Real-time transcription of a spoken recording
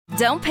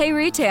Don't pay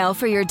retail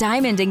for your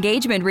diamond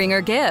engagement ring or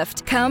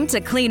gift. Come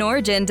to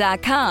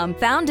CleanOrigin.com.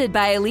 Founded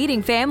by a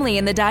leading family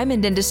in the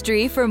diamond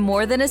industry for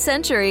more than a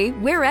century,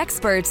 we're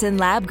experts in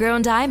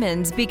lab-grown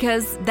diamonds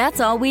because that's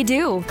all we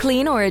do.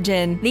 Clean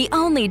Origin, the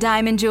only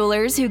diamond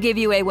jewelers who give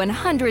you a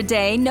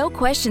 100-day, no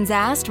questions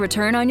asked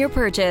return on your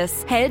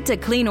purchase. Head to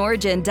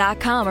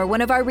CleanOrigin.com or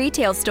one of our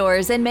retail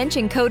stores and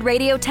mention code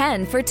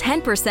Radio10 for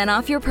 10%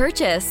 off your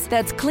purchase.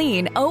 That's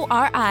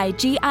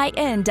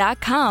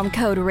CleanOrigin.com,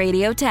 code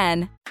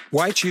Radio10.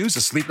 Why choose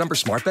a Sleep Number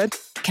smart bed?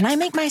 Can I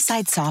make my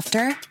side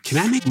softer? Can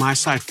I make my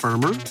side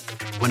firmer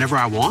whenever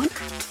I want?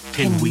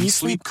 Can we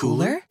sleep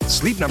cooler?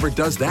 Sleep Number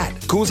does that.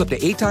 Cools up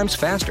to 8 times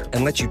faster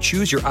and lets you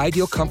choose your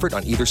ideal comfort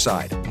on either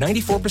side.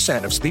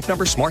 94% of Sleep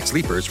Number smart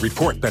sleepers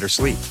report better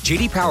sleep.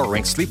 J.D. Power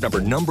ranks Sleep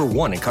Number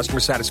 #1 in customer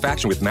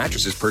satisfaction with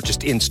mattresses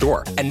purchased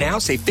in-store. And now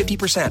save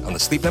 50% on the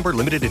Sleep Number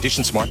limited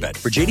edition smart bed.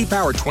 For J.D.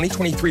 Power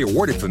 2023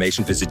 award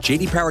information, visit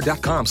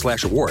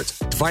jdpower.com/awards.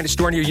 To find a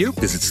store near you,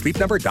 visit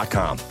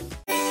sleepnumber.com.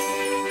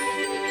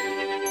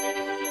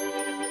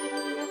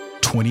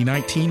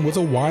 2019 was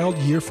a wild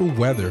year for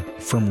weather,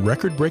 from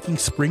record-breaking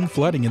spring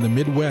flooding in the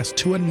Midwest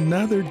to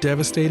another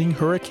devastating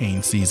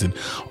hurricane season,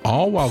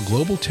 all while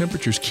global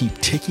temperatures keep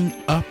ticking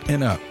up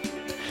and up.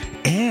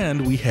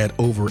 And we had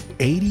over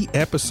 80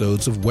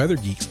 episodes of Weather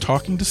Geeks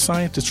talking to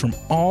scientists from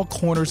all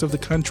corners of the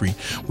country.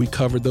 We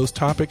covered those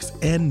topics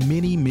and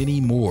many,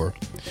 many more.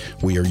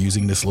 We are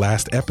using this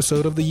last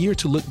episode of the year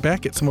to look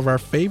back at some of our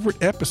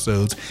favorite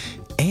episodes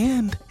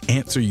and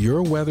answer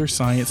your weather,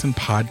 science, and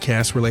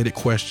podcast-related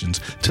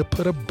questions to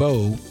put a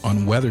bow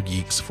on Weather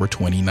Geeks for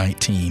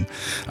 2019.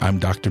 I'm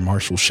Dr.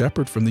 Marshall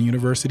Shepard from the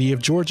University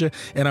of Georgia,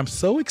 and I'm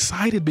so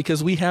excited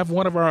because we have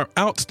one of our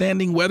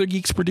outstanding Weather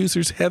Geeks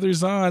producers, Heather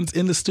Zahns,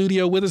 in the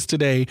studio with us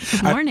today.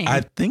 Good morning.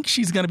 I think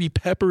she's going to be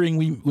peppering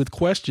me with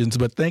questions,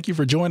 but thank you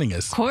for joining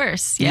us. Of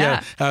course,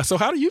 yeah. So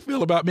how do you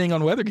feel about being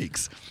on Weather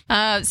Geeks?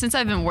 Since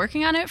I've been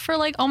working on it for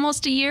like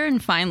almost a year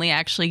and finally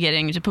actually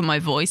getting to put my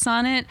voice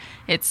on it,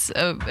 it's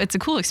a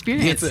cool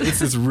experience.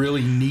 It's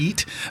really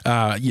neat.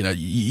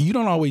 You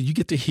don't always, you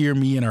get to hear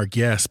me and our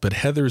guests, but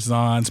Heather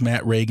Zahns,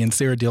 Matt Reagan,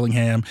 Sarah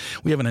Dillingham,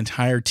 we have an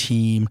entire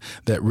team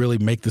that really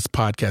make this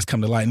podcast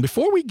come to light. And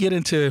before we get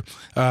into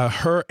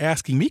her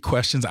asking me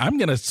questions, I'm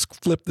going to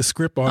flip the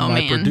script on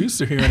my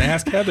producer here and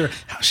ask Heather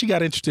how she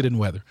got interested in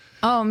weather.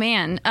 Oh,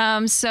 man.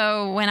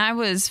 So when I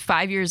was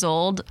 5 years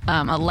old,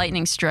 a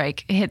lightning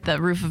strike hit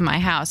the roof of my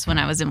house when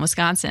I was in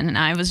Wisconsin. And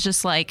I was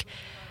just like,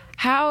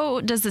 how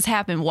does this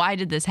happen? Why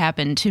did this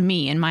happen to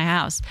me in my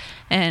house?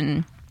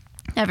 And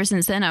ever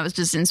since then, I was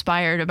just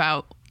inspired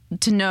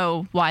to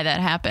know why that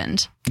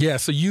happened. Yeah,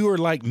 so you are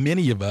like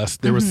many of us.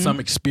 There was some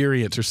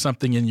experience or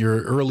something in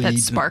your early... That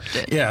sparked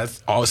it. Yeah,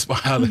 it's always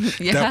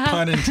that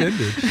pun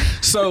intended.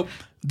 So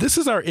this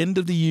is our end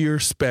of the year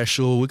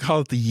special. We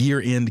call it the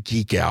year-end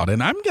Geek Out.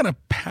 And I'm going to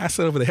pass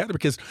it over to Heather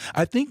because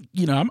I think,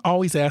 I'm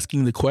always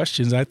asking the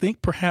questions. I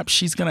think perhaps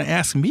she's going to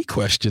ask me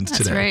questions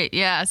today. That's right.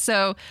 Yeah.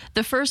 So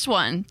the first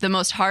one, the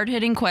most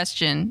hard-hitting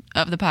question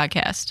of the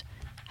podcast,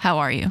 how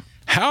are you?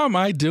 How am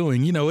I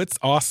doing? It's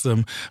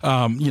awesome.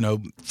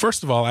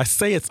 First of all, I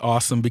say it's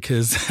awesome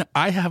because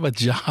I have a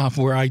job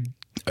where I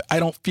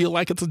don't feel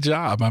like it's a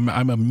job. I'm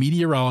a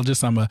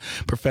meteorologist. I'm a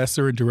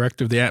professor and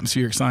director of the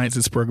Atmospheric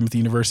Sciences program at the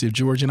University of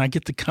Georgia, and I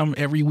get to come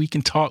every week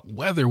and talk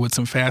weather with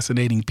some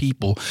fascinating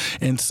people.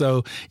 And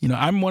so,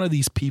 I'm one of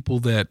these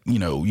people that,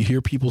 you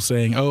hear people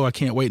saying, oh, I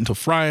can't wait until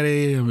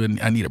Friday.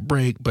 I need a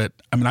break. But,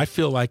 I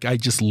feel like I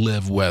just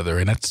live weather,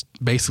 and that's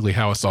basically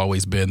how it's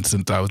always been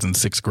since I was in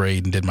 6th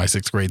grade and did my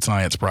 6th grade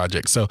science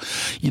project. So,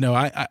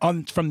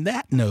 from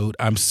that note,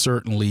 I'm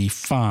certainly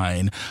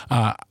fine.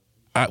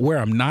 Where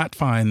I'm not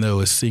fine,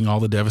 though, is seeing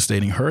all the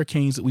devastating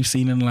hurricanes that we've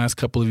seen in the last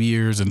couple of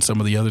years and some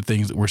of the other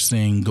things that we're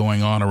seeing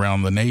going on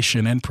around the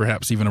nation and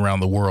perhaps even around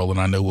the world. And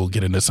I know we'll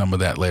get into some of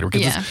that later.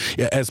 Because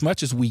as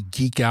much as we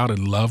geek out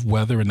and love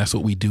weather, and that's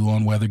what we do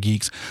on Weather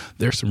Geeks,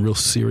 there's some real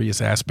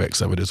serious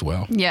aspects of it as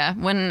well. Yeah.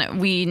 When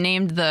we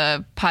named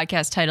the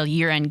podcast title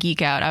Year-End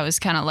Geek Out, I was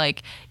kind of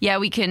like,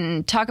 we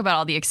can talk about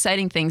all the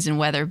exciting things in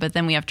weather, but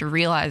then we have to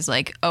realize,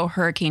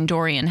 Hurricane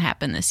Dorian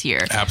happened this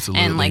year.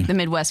 Absolutely. And, the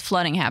Midwest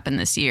flooding happened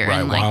this year.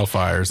 Right.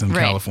 Wildfires in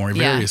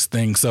California, various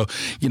things. So,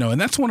 and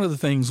that's one of the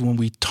things when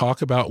we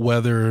talk about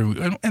weather,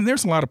 and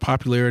there's a lot of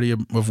popularity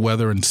of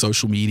weather in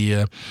social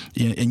media,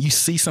 and you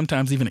see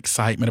sometimes even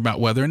excitement about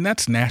weather, and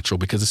that's natural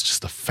because it's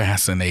just a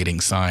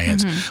fascinating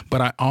science. But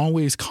I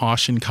always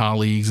caution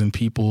colleagues and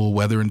people,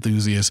 weather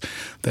enthusiasts,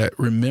 that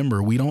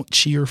remember, we don't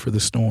cheer for the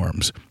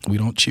storms. We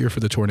don't cheer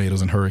for the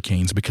tornadoes and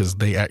hurricanes because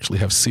they actually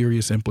have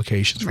serious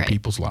implications for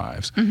people's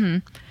lives.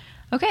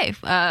 Okay,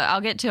 I'll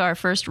get to our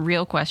first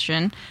real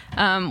question.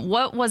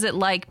 What was it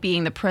like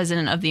being the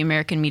president of the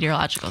American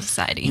Meteorological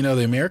Society?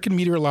 The American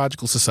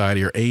Meteorological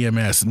Society, or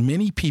AMS,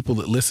 many people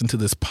that listen to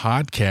this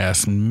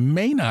podcast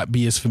may not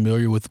be as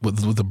familiar with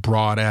the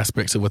broad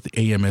aspects of what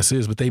the AMS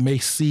is, but they may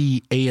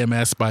see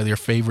AMS by their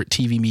favorite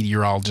TV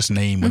meteorologist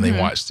name when they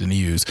watch the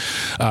news.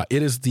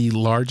 It is the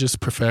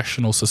largest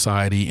professional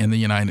society in the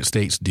United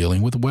States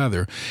dealing with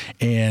weather.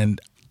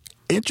 And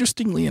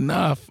interestingly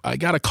enough, I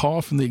got a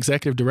call from the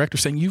executive director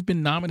saying, you've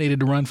been nominated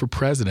to run for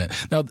president.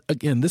 Now,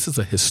 again, this is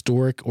a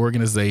historic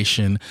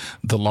organization,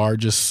 the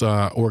largest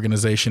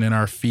organization in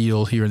our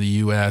field here in the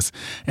U.S.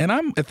 And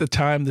I'm, at the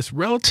time, this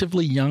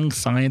relatively young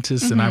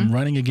scientist, and I'm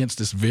running against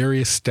this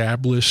very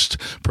established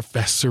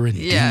professor and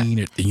dean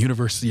at the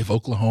University of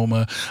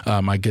Oklahoma,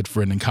 my good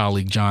friend and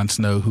colleague, John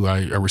Snow, who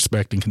I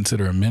respect and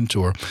consider a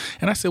mentor.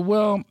 And I said,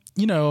 well,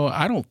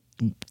 I don't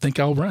think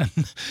I'll run.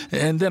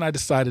 And then I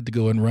decided to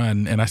go and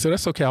run. And I said,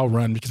 that's okay, I'll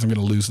run because I'm going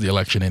to lose the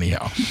election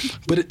anyhow.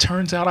 But it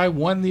turns out I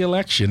won the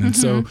election. And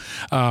so,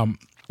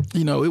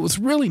 it was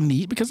really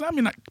neat because,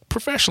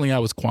 professionally I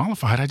was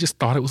qualified. I just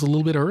thought it was a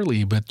little bit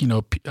early. But,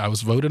 I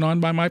was voted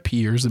on by my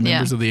peers and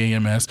members of the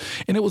AMS.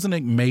 And it was an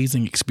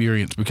amazing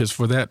experience because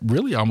for that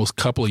really almost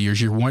couple of years,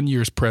 you're 1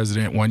 year as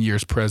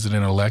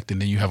president-elect,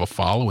 and then you have a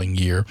following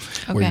year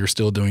where you're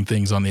still doing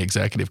things on the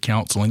executive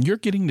council. And you're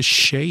getting to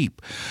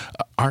shape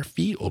our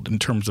field in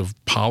terms of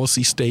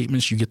policy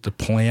statements. You get to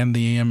plan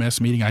the AMS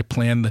meeting. I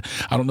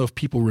don't know if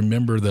people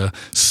remember the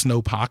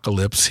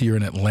snowpocalypse here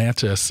in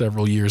Atlanta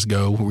several years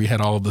ago where we had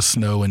all of the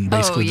snow and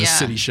basically the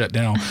city shut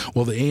down.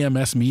 Well, the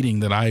AMS meeting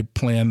that I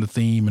planned the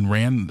theme and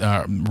ran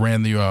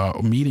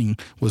the meeting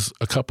was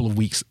a couple of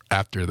weeks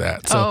after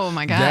that. So oh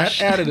my gosh,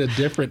 that added a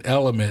different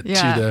element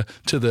to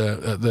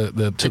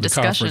the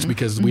conference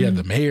because we had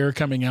the mayor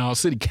coming out,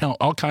 city council,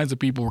 all kinds of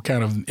people were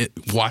kind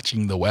of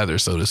watching the weather,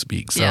 so to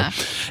speak. So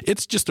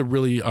it's just a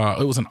really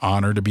it was an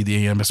honor to be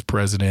the AMS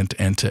president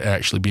and to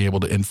actually be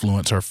able to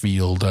influence our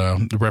field,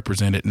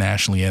 represent it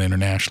nationally and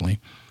internationally.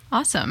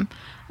 Awesome.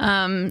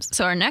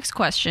 So our next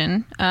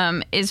question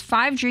is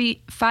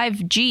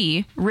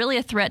 5G really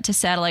a threat to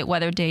satellite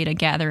weather data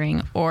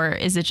gathering, or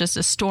is it just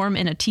a storm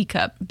in a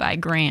teacup by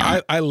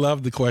Graham? I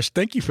love the question.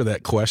 Thank you for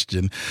that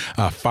question.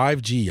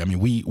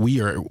 5G.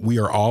 We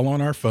are all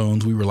on our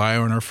phones. We rely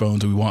on our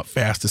phones, and we want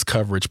fastest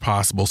coverage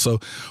possible. So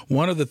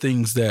one of the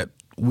things that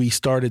we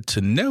started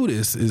to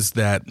notice is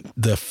that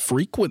the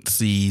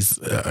frequencies,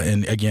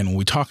 and again, when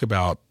we talk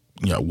about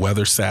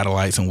weather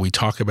satellites and we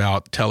talk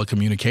about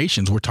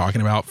telecommunications, we're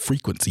talking about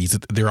frequencies.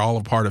 They're all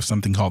a part of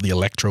something called the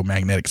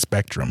electromagnetic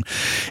spectrum.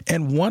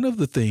 And one of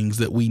the things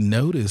that we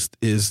noticed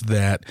is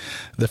that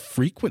the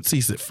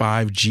frequencies that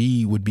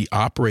 5G would be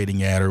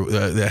operating at or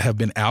that have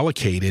been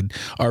allocated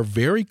are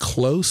very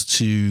close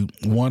to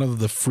one of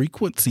the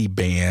frequency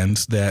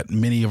bands that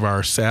many of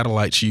our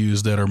satellites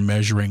use that are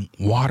measuring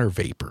water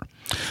vapor.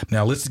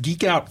 Now, let's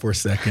geek out for a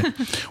second.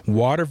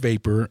 Water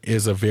vapor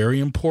is a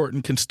very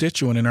important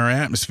constituent in our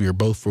atmosphere,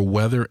 both for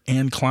weather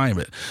and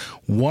climate.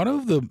 One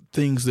of the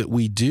things that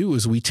we do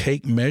is we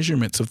take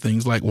measurements of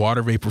things like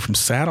water vapor from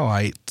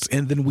satellites,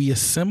 and then we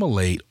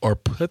assimilate or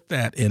put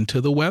that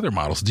into the weather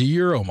models, the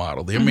Euro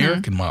model, the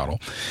American model.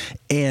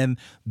 And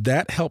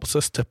that helps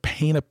us to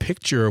paint a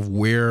picture of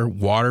where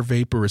water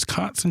vapor is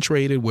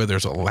concentrated, where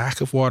there's a lack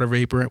of water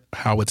vapor,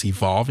 how it's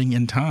evolving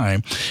in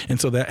time.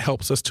 And so that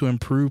helps us to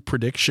improve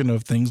prediction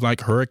of things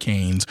like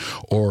hurricanes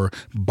or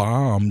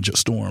bomb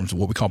storms,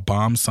 what we call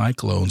bomb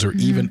cyclones, or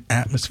even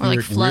atmospheric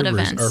or like flood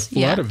rivers events. Or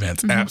flood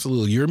events.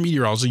 Absolutely. You're a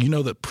meteorologist. You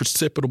know that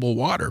precipitable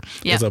water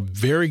is a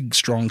very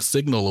strong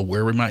signal of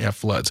where we might have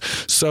floods.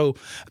 So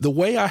the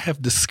way I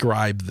have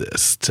described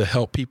this to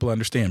help people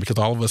understand, because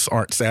all of us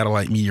aren't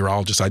satellite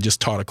meteorologists, I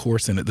just taught a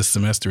course in it this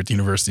semester at the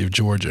University of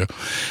Georgia.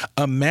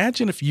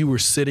 Imagine if you were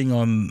sitting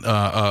on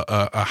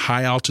a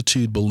high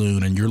altitude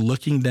balloon and you're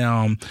looking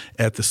down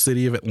at the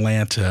city of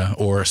Atlanta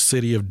or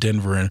city of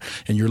Denver and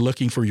you're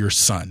looking for your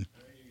son.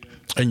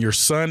 And your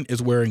son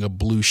is wearing a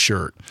blue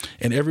shirt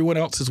and everyone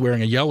else is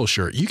wearing a yellow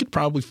shirt. You could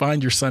probably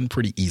find your son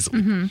pretty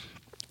easily.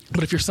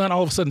 But if your son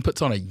all of a sudden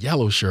puts on a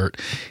yellow shirt,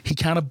 he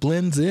kind of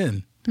blends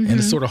in. And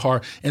it's sort of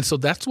hard. And so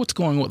that's what's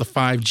going on with the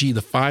 5G.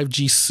 The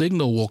 5G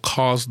signal will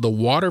cause the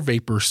water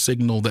vapor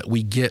signal that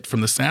we get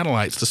from the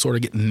satellites to sort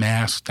of get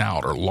masked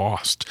out or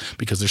lost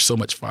because there's so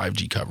much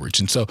 5G coverage.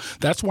 And so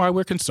that's why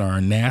we're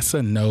concerned. NASA,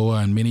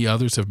 NOAA, and many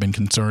others have been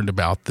concerned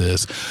about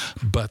this.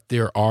 But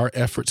there are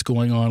efforts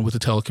going on with the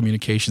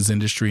telecommunications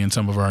industry and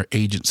some of our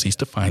agencies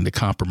to find a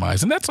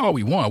compromise. And that's all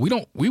we want.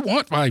 We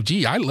want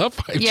 5G. I love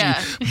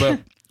 5G. But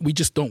we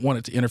just don't want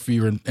it to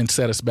interfere and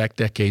set us back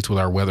decades with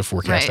our weather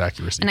forecast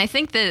accuracy. And I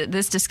think that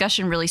this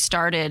discussion really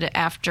started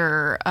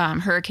after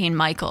Hurricane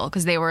Michael,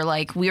 because they were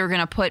like, we were going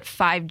to put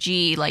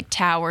 5G like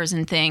towers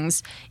and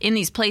things in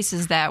these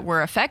places that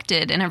were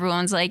affected. And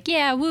everyone's like,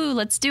 yeah, woo,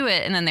 let's do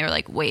it. And then they were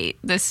like, wait,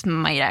 this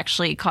might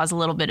actually cause a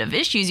little bit of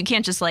issues. You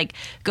can't just like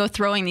go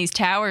throwing these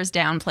towers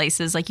down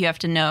places. Like you have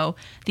to know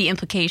the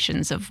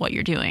implications of what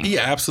you're doing.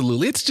 Yeah,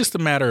 absolutely. It's just a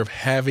matter of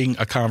having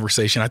a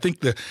conversation. I think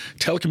the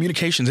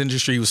telecommunications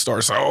industry was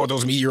starting to say, oh,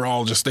 those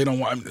meteorologists, they don't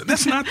want.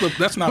 That's not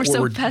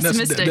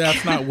pessimistic.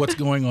 That's not what's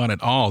going on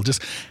at all.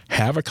 Just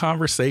have a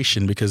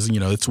conversation because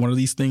it's one of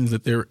these things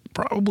that there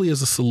probably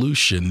is a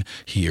solution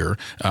here.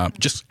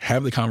 Just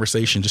have the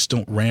conversation. Just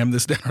don't ram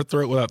this down our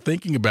throat without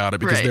thinking about it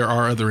because there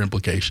are other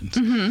implications.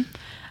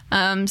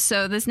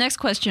 So this next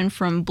question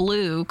from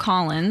Blue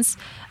Collins,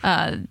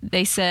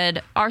 they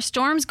said, are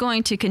storms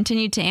going to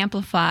continue to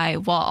amplify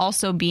while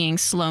also being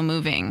slow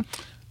moving?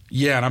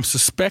 Yeah, and I'm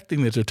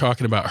suspecting that they're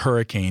talking about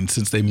hurricanes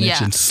since they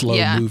mentioned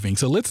slow moving.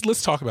 So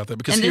let's talk about that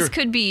because this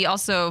could be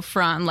also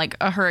from like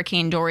a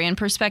Hurricane Dorian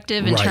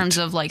perspective in terms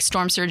of like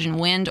storm surge and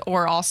wind,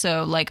 or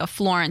also like a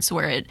Florence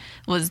where it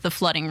was the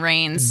flooding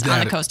rains on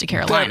the coast of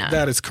Carolina.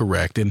 That is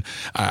correct. And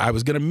I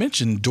was going to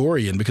mention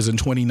Dorian because in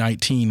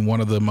 2019,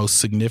 one of the most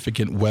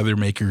significant weather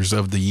makers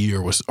of the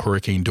year was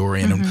Hurricane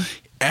Dorian. And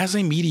as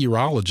a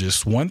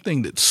meteorologist, one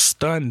thing that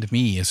stunned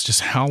me is just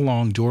how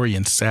long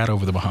Dorian sat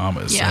over the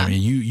Bahamas. Yeah. I mean,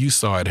 you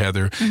saw it,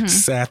 Heather.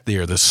 Sat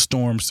there, the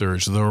storm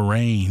surge, the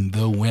rain,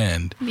 the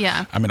wind.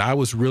 Yeah. I mean, I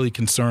was really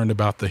concerned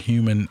about the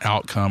human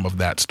outcome of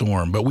that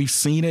storm. But we've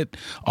seen it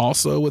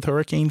also with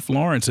Hurricane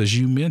Florence, as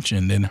you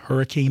mentioned, and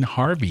Hurricane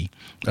Harvey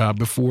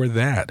before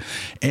that.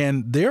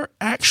 And there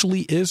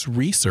actually is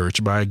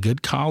research by a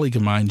good colleague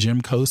of mine,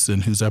 Jim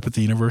Cosin, who's up at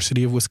the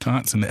University of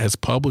Wisconsin, that has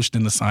published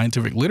in the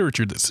scientific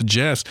literature that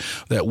suggests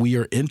that we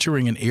are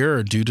entering an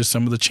era due to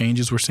some of the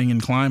changes we're seeing in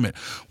climate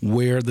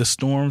where the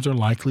storms are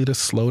likely to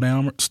slow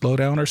down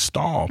or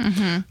stall.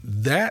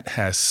 That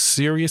has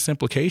serious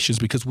implications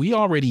because we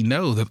already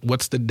know that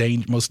what's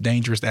the most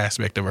dangerous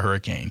aspect of a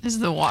hurricane? Is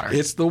the water.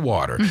 It's the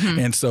water.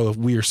 And so if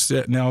we are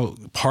now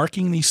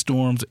parking these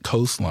storms at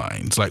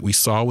coastlines like we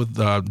saw with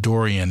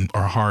Dorian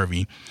or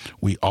Harvey,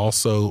 we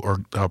also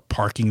are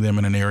parking them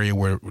in an area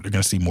where we're going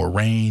to see more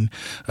rain,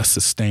 a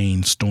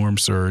sustained storm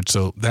surge.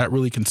 So that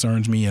really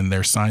concerns me, and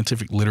there's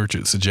scientific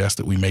literature suggests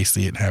that we may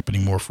see it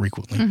happening more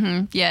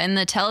frequently. Yeah, in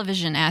the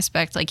television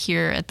aspect, like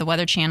here at the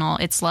Weather Channel,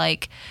 it's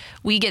like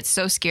we get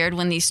so scared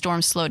when these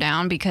storms slow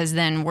down because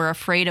then we're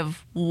afraid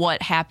of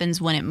what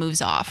happens when it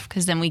moves off,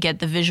 because then we get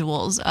the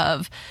visuals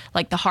of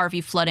like the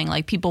Harvey flooding,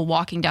 like people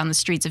walking down the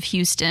streets of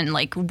Houston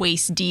like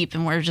waist deep,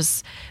 and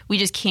we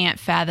just can't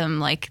fathom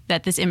like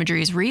that this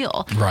imagery is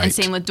real. Right. And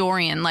same with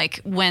Dorian,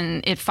 like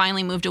when it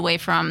finally moved away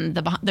from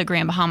the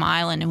Grand Bahama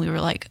Island, and we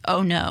were like,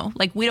 oh no,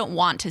 like we don't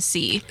want to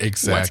see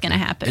what's going to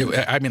happen.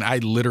 I mean, I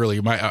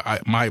literally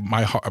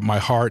my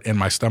heart and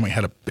my stomach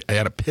had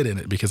a pit in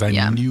it because I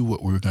knew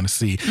what we were going to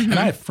see. And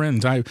I have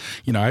friends. I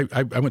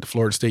went to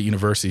Florida State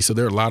University, so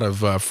there are a lot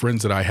of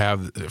friends that I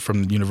have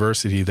from the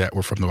university that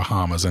were from the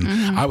Bahamas, and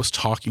I was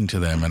talking to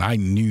them, and I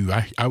knew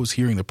I was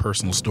hearing the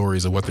personal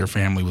stories of what their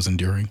family was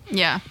enduring.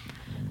 Yeah.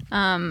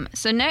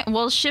 So next,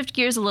 we'll shift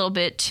gears a little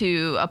bit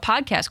to a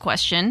podcast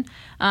question.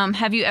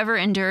 Have you ever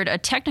endured a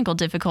technical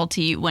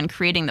difficulty when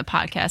creating the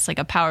podcast, like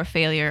a power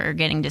failure or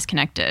getting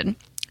disconnected?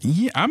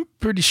 Yeah, I'm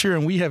pretty sure,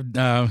 and we have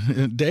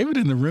David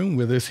in the room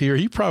with us here.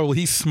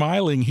 He's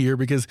smiling here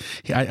because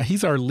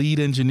he's our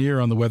lead engineer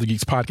on the Weather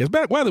Geeks podcast.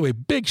 But by the way,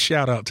 big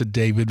shout out to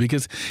David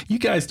because you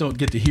guys don't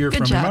get to hear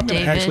from him. I'm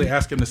going to actually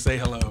ask him to say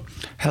hello.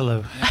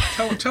 Hello.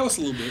 Tell us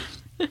a little bit.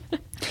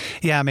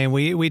 Yeah, I mean,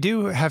 we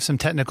do have some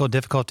technical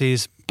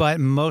difficulties, but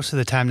most of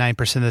the time,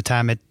 9% of the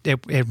time,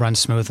 it runs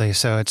smoothly.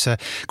 So it's, of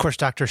course,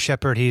 Dr.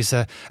 Shepard, he's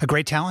a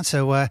great talent.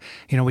 So,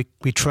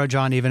 we trudge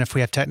on even if we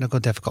have technical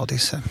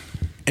difficulties. So.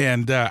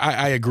 And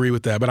I agree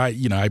with that, but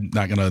I'm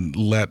not going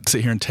to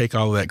sit here and take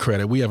all of that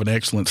credit. We have an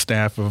excellent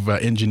staff of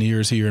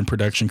engineers here and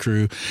production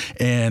crew,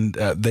 and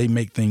they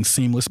make things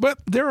seamless. But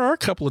there are a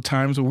couple of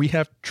times where we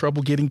have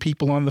trouble getting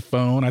people on the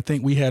phone. I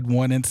think we had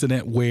one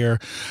incident where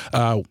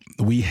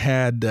we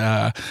had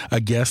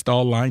a guest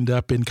all lined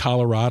up in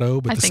Colorado,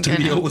 but the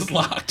studio was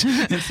locked,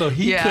 and so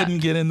he couldn't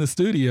get in the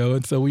studio,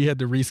 and so we had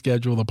to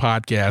reschedule the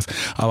podcast.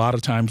 A lot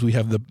of times we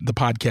have the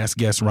podcast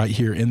guests right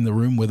here in the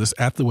room with us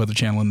at the Weather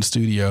Channel in the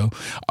studio.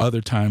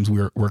 Other times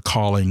we're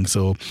calling.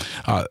 So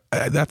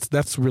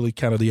that's really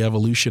kind of the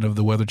evolution of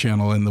the Weather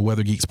Channel and the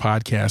Weather Geeks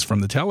podcast from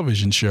the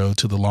television show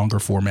to the longer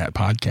format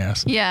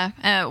podcast. Yeah.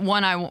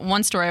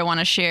 One story I want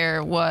to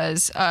share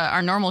was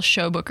our normal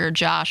show booker,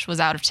 Josh, was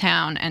out of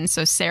town. And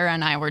so Sarah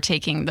and I were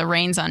taking the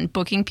reins on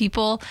booking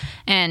people,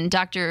 and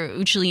Dr.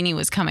 Uccellini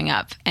was coming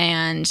up,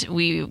 and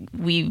we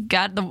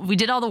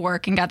did all the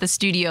work and got the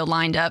studio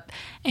lined up,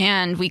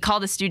 and we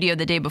called the studio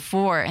the day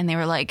before, and they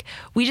were like,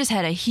 we just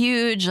had a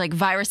huge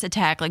virus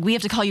attack. Like, we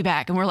have to call you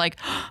back. And we're like,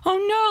 oh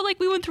no,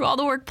 we went through all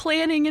the work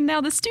planning, and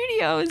now the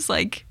studio is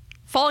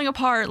falling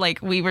apart.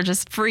 We were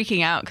just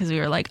freaking out because we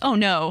were like, oh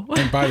no.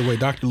 And by the way,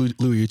 Dr.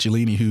 Louis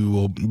Uccellini, who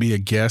will be a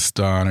guest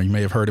on, or you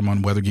may have heard him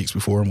on Weather Geeks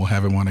before, and we'll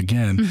have him on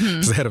again,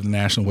 is the head of the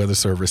National Weather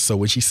Service. So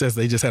when she says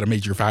they just had a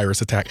major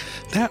virus attack,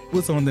 that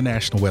was on the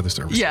National Weather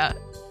Service. Yeah.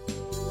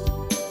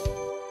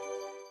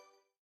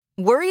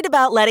 Worried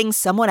about letting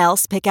someone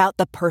else pick out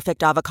the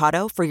perfect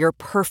avocado for your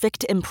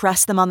perfect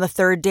impress them on the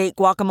third date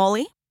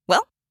guacamole?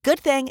 Well, good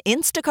thing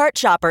Instacart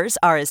shoppers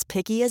are as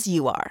picky as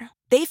you are.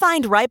 They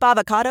find ripe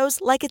avocados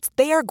like it's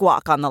their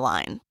guac on the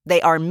line.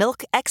 They are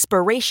milk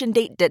expiration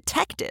date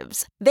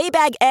detectives. They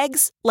bag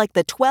eggs like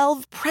the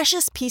 12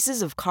 precious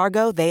pieces of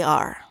cargo they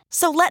are.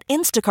 So let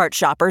Instacart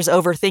shoppers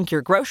overthink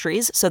your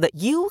groceries so that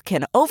you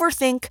can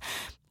overthink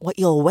what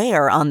you'll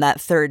wear on that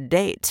third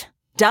date.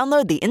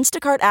 Download the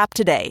Instacart app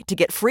today to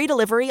get free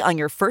delivery on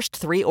your first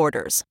 3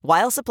 orders,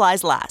 while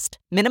supplies last.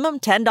 Minimum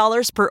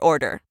 $10 per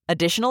order.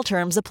 Additional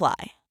terms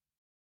apply.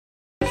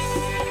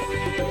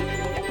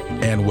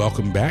 And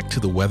welcome back to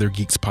the Weather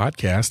Geeks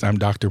podcast. I'm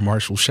Dr.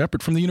 Marshall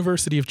Shepard from the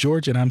University of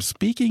Georgia, and I'm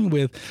speaking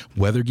with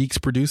Weather Geeks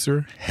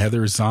producer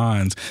Heather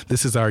Zahns.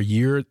 This is our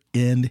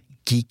year-end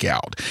Geek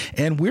Out,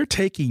 and we're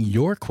taking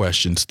your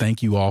questions.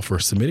 Thank you all for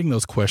submitting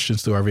those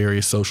questions through our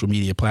various social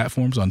media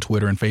platforms on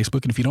Twitter and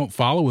Facebook. And if you don't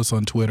follow us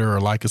on Twitter or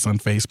like us on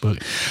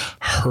Facebook,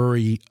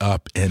 hurry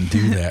up and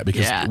do that,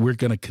 because we're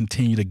going to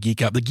continue to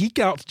geek out. The Geek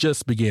Out's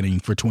just beginning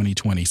for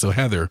 2020. So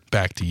Heather,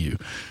 back to you.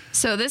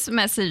 So this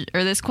message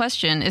or this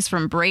question is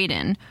from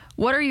Braden.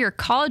 What are your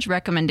college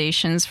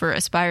recommendations for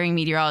aspiring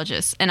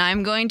meteorologists? And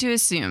I'm going to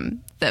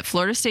assume that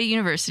Florida State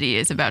University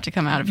is about to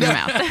come out of your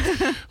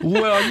mouth.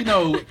 Well, you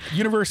know,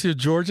 University of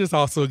Georgia is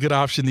also a good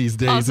option these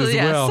days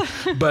well.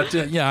 But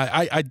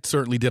I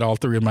certainly did all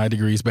three of my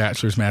degrees,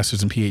 bachelor's,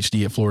 master's, and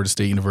PhD at Florida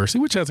State University,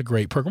 which has a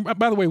great program.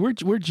 By the way,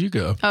 where'd you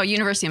go? Oh,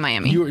 University of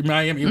Miami. You were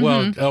Miami.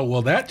 Mm-hmm.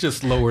 Well, that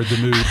just lowered the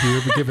mood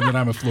here, given that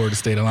I'm a Florida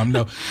State alum.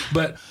 No,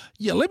 but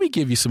yeah, let me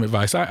give you some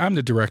advice. I'm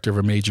the director of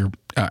a major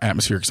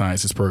atmospheric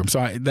sciences program,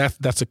 so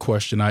that's a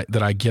question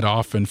that I get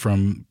often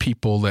from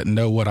people that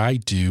know what I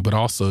do, but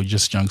also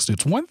just young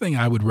students. One thing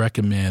I would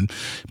recommend,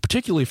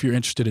 particularly if you're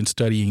interested in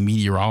studying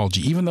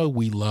meteorology, even though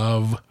we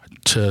love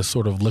to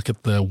sort of look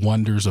at the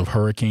wonders of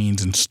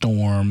hurricanes and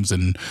storms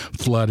and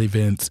flood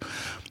events,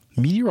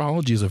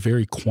 meteorology is a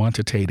very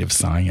quantitative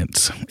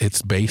science.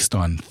 It's based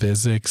on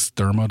physics,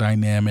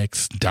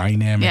 thermodynamics,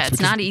 dynamics. Yeah, it's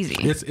not easy.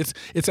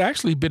 It's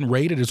actually been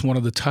rated as one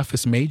of the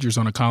toughest majors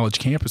on a college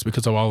campus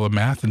because of all the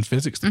math and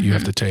physics that you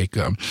have to take,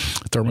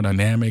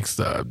 thermodynamics,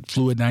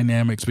 fluid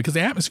dynamics, because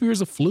the atmosphere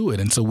is a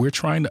fluid. And so we're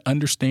trying to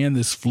understand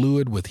this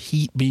fluid with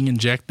heat being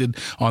injected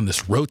on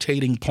this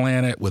rotating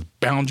planet with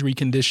boundary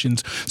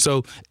conditions.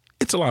 So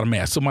it's a lot of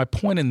math. So my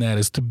point in that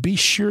is to be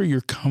sure you're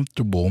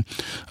comfortable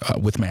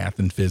with math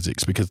and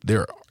physics, because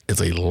there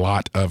is a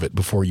lot of it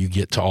before you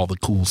get to all the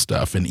cool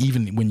stuff. And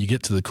even when you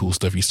get to the cool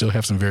stuff, you still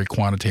have some very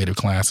quantitative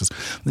classes.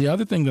 The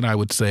other thing that I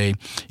would say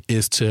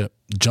is to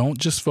don't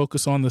just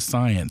focus on the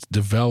science.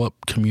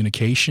 Develop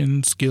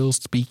communication skills,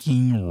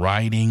 speaking,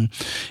 writing,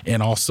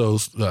 and also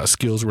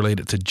skills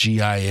related to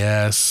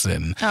GIS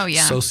and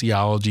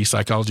sociology,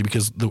 psychology,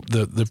 because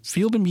the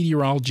field of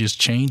meteorology is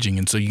changing.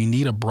 And so you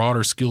need a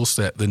broader skill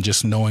set than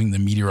just knowing the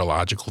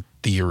meteorological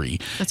theory.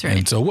 That's right.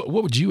 And so what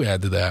would you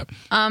add to that?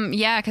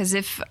 Because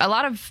if a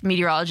lot of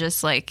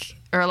meteorologists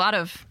or a lot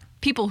of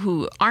people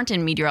who aren't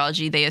in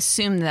meteorology, they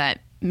assume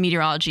that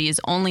meteorology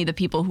is only the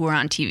people who are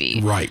on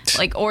TV. Right.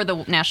 Or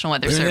the National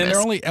Weather Service. And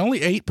they're only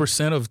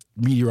 8% of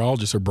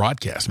meteorologists are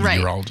broadcast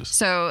meteorologists.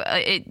 So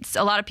it's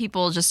a lot of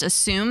people just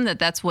assume that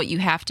that's what you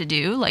have to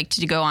do, like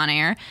to go on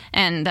air.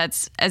 And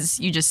that's, as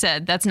you just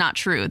said, that's not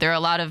true. There are a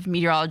lot of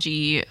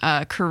meteorology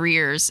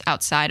careers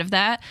outside of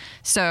that.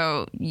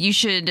 So you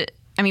should...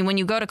 when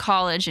you go to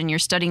college and you're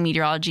studying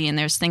meteorology and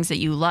there's things that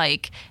you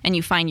like and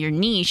you find your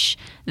niche,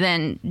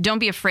 then don't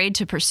be afraid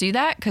to pursue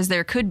that, because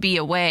there could be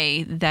a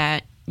way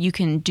that you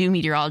can do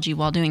meteorology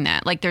while doing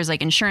that. Like there's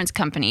insurance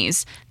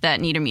companies that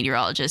need a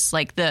meteorologist,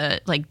 like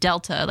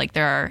Delta,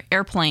 there are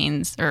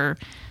airplanes or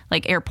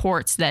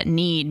airports that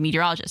need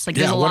meteorologists.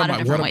 There's a lot of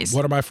different ways.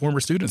 One of my former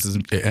students is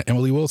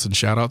Emily Wilson.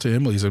 Shout out to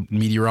Emily. She's a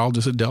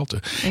meteorologist at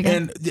Delta. Okay.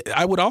 And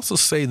I would also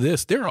say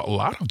this: there are a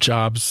lot of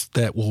jobs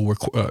that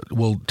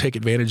will take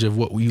advantage of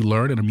what you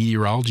learn in a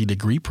meteorology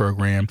degree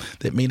program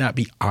that may not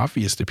be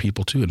obvious to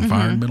people too.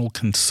 Environmental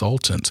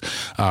consultants.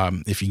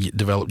 If you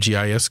develop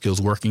GIS skills,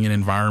 working in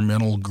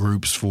environmental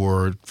groups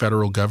for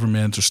federal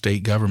government or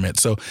state government.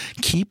 So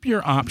keep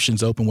your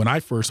options open. When I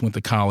first went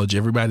to college,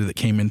 everybody that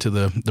came into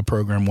the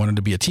program wanted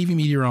to be a TV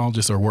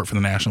meteorologist or work for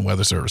the National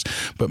Weather Service.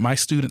 But my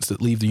students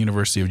that leave the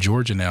University of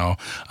Georgia now,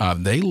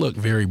 they look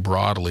very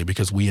broadly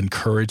because we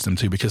encourage them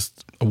to. Because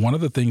one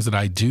of the things that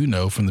I do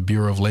know from the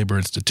Bureau of Labor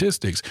and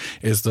Statistics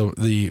is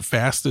the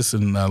fastest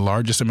and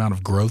largest amount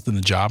of growth in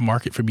the job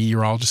market for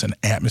meteorologists and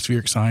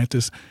atmospheric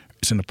scientists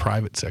is in the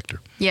private sector.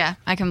 Yeah,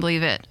 I can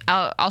believe it.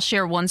 I'll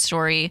share one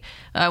story.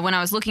 When I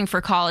was looking for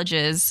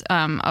colleges,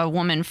 a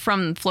woman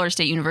from Florida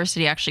State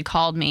University actually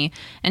called me,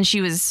 and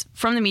she was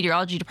from the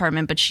meteorology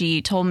department, but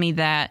she told me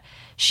that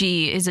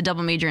she is a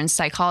double major in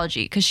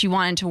psychology because she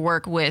wanted to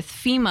work with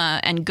FEMA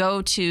and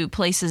go to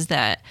places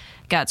that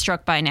got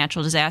struck by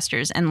natural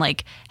disasters and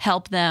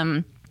help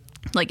them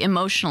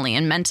emotionally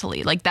and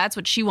mentally. That's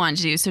what she wanted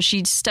to do. So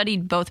she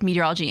studied both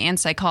meteorology and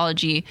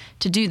psychology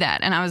to do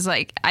that. And I was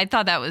I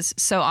thought that was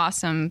so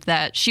awesome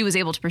that she was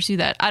able to pursue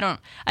that. I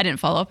didn't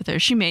follow up with her.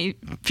 She may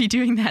be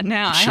doing that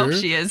now. Sure, I hope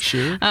she is.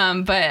 Sure.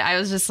 But I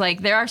was just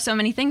there are so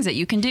many things that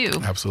you can do.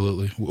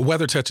 Absolutely.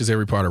 Weather touches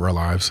every part of our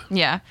lives.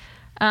 Yeah.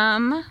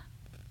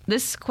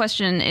 This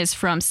question is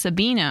from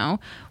Sabino.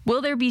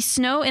 Will there be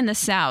snow in the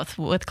South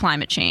with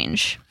climate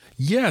change?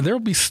 Yeah, there will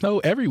be snow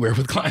everywhere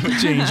with climate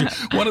change.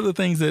 One of the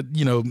things that,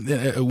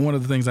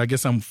 I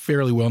guess I'm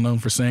fairly well known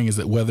for saying is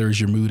that weather is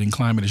your mood and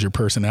climate is your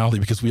personality,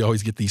 because we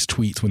always get these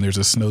tweets when there's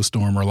a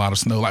snowstorm or a lot of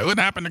snow, like, what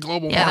happened to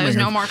global warming? Yeah, there's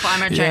no more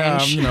climate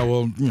change.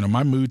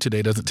 My mood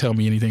today doesn't tell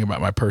me anything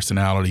about my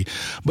personality.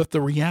 But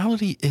the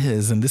reality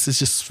is, and this is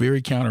just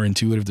very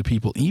counterintuitive to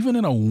people, even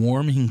in a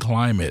warming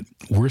climate,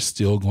 we're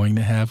still going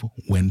to have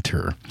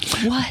winter.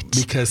 What?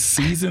 Because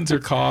seasons are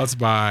caused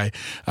by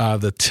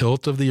the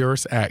tilt of the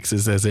Earth's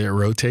axis as it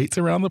rotates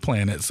around the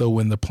planet. So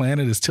when the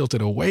planet is tilted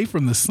away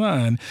from the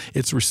sun,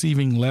 it's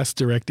receiving less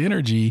direct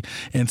energy.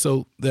 And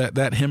so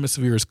that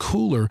hemisphere is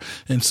cooler.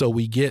 And so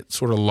we get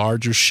sort of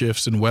larger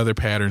shifts in weather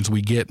patterns.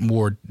 We get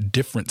more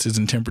differences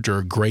in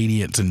temperature,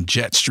 gradients and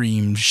jet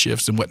stream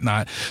shifts and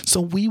whatnot. So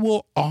we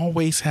will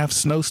always have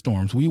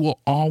snowstorms. We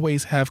will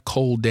always have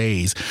cold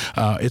days.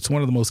 It's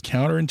one of the most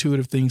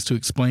counterintuitive things to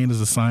explain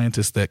as a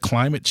scientist, that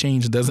climate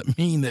change doesn't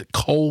mean that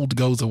cold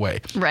goes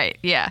away. Right.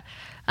 Yeah.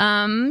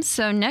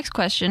 So next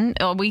question,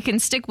 we can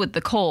stick with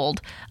the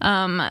cold,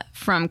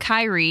 from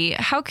Kyrie.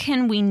 How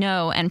can we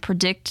know and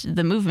predict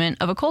the movement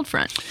of a cold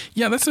front?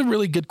 Yeah, that's a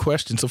really good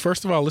question. So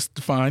first of all, let's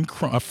define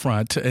a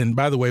front. And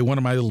by the way, one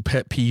of my little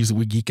pet peeves that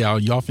we geek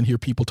out, you often hear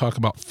people talk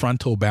about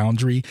frontal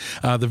boundary.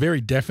 The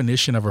very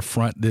definition of a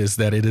front is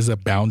that it is a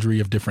boundary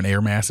of different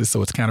air masses.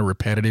 So it's kind of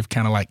repetitive,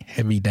 kind of like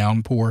heavy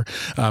downpour.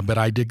 But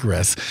I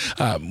digress.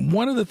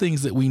 One of the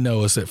things that we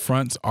know is that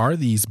fronts are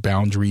these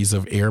boundaries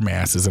of air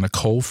masses, and a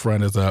cold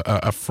front is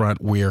a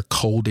front where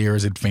cold air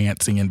is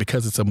advancing, and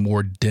because it's a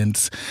more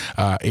dense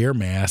air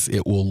mass,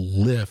 it will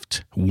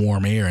lift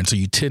warm air, and so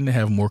you tend to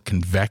have more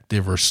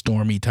convective or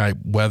stormy type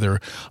weather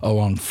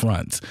along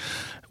fronts.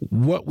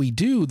 What we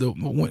do,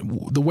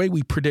 the way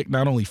we predict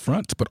not only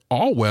fronts but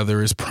all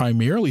weather, is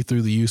primarily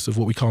through the use of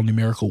what we call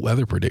numerical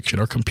weather prediction,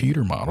 or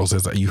computer models.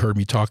 As you heard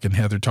me talk and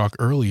Heather talk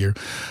earlier,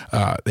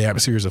 the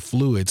atmosphere is a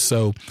fluid.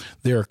 So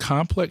there are a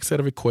complex set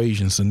of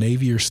equations, the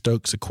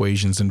Navier-Stokes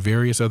equations and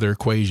various other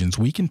equations.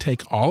 We can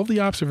take all of the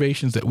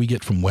observations that we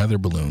get from weather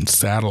balloons,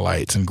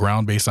 satellites, and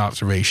ground-based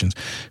observations,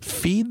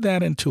 feed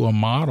that into a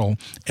model,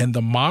 and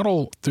the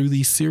model, through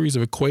these series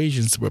of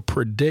equations, will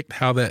predict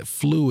how that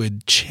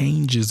fluid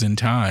changes in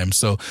time.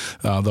 So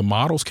the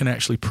models can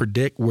actually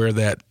predict where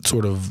that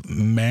sort of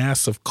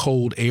mass of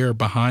cold air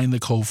behind the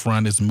cold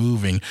front is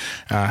moving,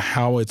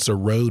 how it's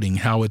eroding,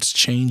 how it's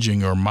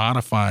changing or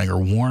modifying or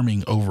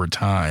warming over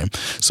time.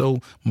 So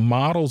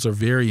models are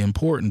very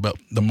important, but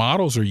the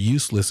models are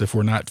useless if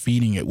we're not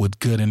feeding it with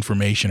good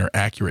information or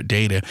accurate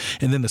data.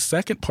 And then the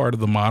second part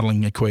of the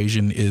modeling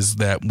equation is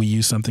that we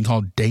use something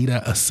called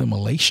data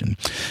assimilation.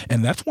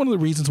 And that's one of the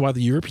reasons why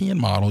the European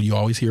model, you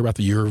always hear about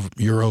the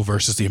Euro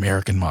versus the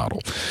American model.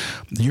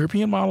 The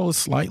European model is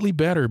slightly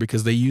better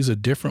because they use a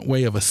different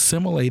way of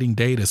assimilating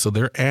data. So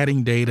they're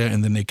adding data,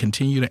 and then they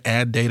continue to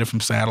add data from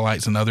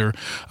satellites and other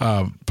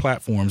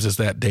platforms as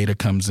that data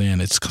comes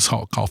in. It's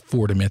called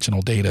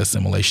four-dimensional data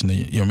assimilation.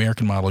 The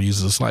American model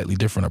uses a slightly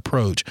different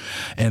approach.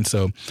 And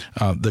so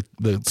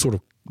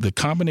the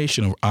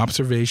combination of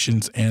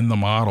observations and the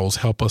models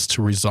help us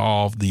to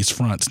resolve these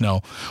fronts.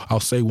 Now, I'll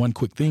say one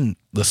quick thing.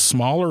 The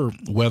smaller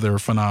weather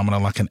phenomena,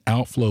 like an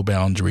outflow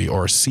boundary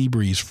or a sea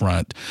breeze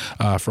front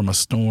from a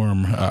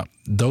storm,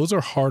 those are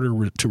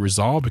harder to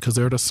resolve because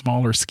they're at a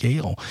smaller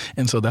scale.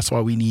 And so that's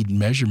why we need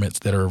measurements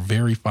that are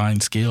very fine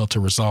scale to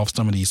resolve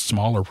some of these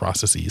smaller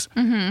processes.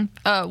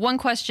 Mm-hmm. One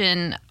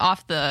question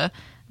off the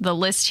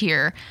list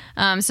here.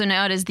 So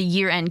now it is the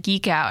year-end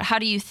Geek Out. How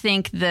do you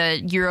think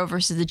the Euro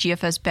versus the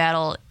GFS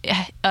battle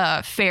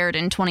fared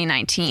in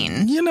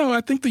 2019?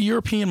 I think the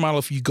European model,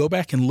 if you go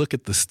back and look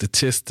at the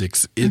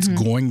statistics, it's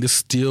going to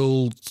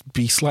still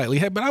be slightly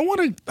ahead. But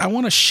I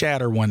want to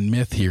shatter one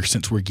myth here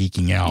since we're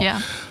geeking out.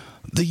 Yeah.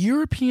 The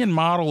European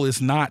model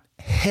is not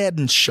head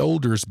and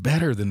shoulders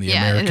better than the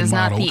American it is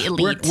model. Not the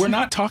elite. We're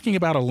not talking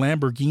about a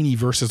Lamborghini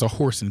versus a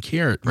horse and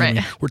carrot. Right.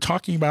 We're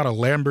talking about a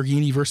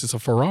Lamborghini versus a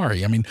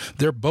Ferrari.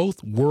 They're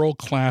both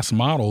world-class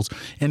models.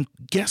 And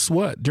guess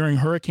what? During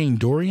Hurricane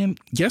Dorian,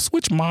 guess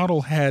which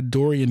model had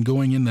Dorian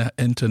going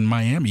into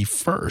Miami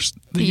first?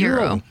 The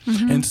Euro.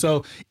 Mm-hmm. And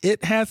so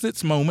it has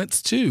its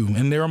moments too.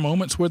 And there are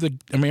moments where the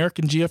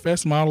American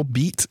GFS model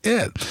beats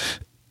it.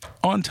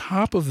 On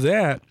top of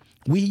that,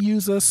 we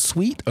use a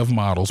suite of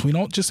models. We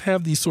don't just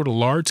have these sort of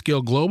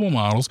large-scale global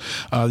models.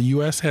 The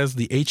U.S. has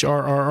the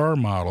HRRR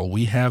model.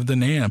 We have the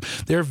NAM.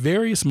 There are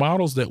various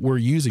models that we're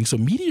using. So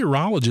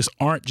meteorologists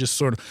aren't just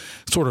sort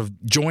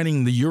of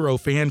joining the Euro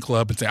fan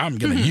club and say, I'm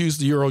going to use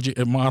the Euro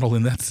model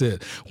and that's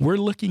it. We're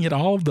looking at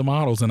all of the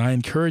models, and I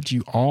encourage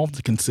you all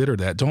to consider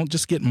that. Don't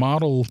just get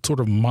model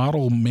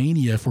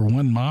mania for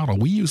one model.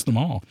 We use them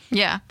all.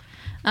 Yeah.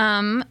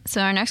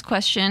 So our next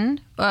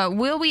question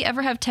Will we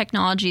ever have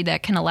technology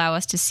that can allow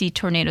us to see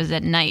tornadoes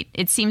at night?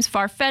 It seems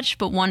far-fetched,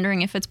 but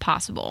wondering if it's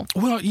possible.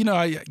 Well,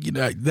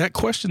 that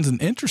question's an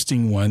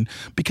interesting one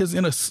because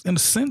in a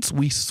sense,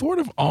 we sort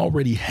of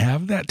already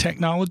have that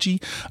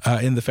technology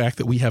in the fact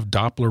that we have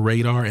Doppler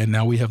radar and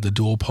now we have the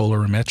dual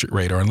polarimetric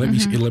radar. And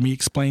let me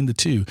explain the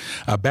two.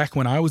 Back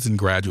when I was in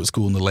graduate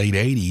school in the late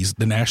 80s,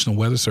 the National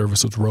Weather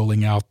Service was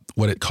rolling out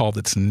what it called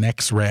its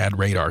NEXRAD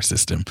radar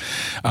system.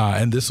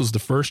 And this was the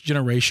first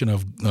generation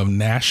of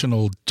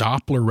national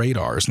Doppler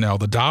radars. Now,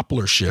 the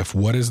Doppler shift,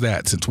 what is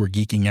that, since we're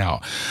geeking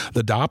out?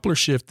 The Doppler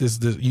shift is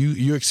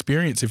you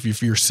experience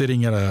if you're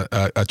sitting at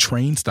a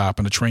train stop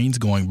and a train's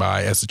going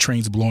by, as the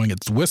train's blowing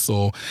its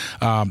whistle,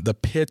 the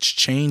pitch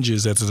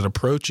changes as it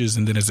approaches,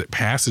 and then as it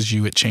passes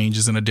you, it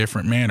changes in a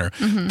different manner.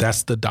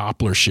 That's the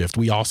Doppler shift.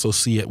 We also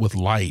see it with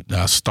light,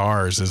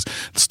 stars as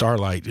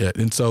starlight.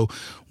 And so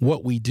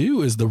what we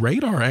do is the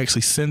radar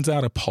actually sends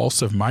out a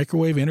pulse of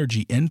microwave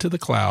energy into the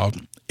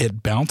cloud.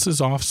 It bounces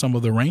off some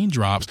of the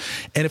raindrops.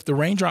 And if the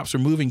raindrops are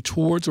moving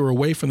towards or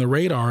away from the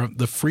radar,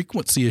 the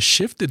frequency is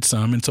shifted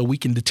some. And so we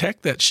can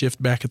detect that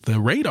shift back at the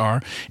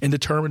radar and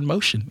determine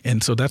motion.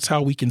 And so that's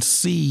how we can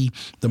see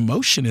the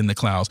motion in the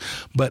clouds.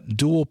 But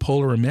dual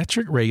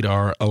polarimetric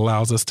radar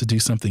allows us to do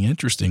something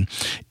interesting.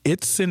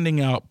 It's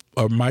sending out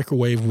a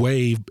microwave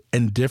wave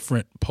in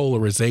different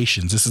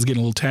polarizations. This is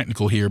getting a little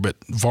technical here, but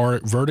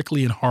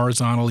vertically and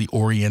horizontally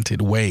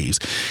oriented waves.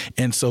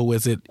 And so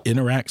as it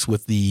interacts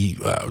with the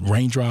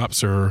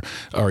raindrops or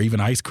even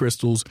ice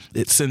crystals,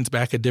 it sends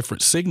back a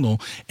different signal.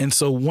 And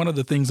so one of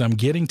the things I'm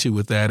getting to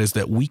with that is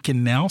that we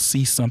can now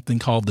see something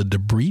called the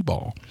debris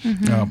ball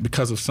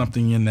because of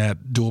something in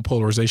that dual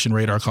polarization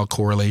radar called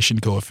correlation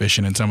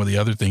coefficient and some of the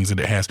other things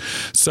that it has.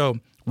 So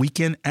we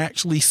can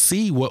actually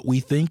see what we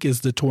think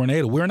is the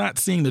tornado. We're not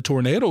seeing the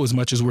tornado as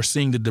much as we're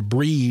seeing the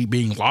debris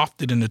being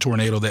lofted in the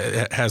tornado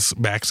that has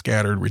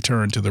backscattered,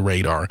 returned to the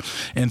radar.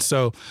 And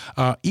so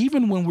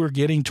even when we're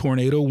getting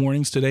tornado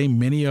warnings today,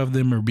 many of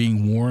them are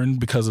being warned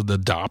because of the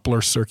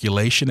Doppler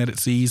circulation that it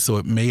sees. So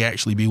it may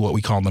actually be what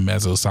we call the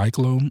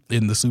mesocyclone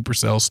in the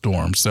supercell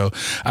storm. So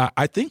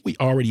I think we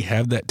already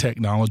have that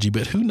technology,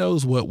 but who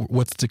knows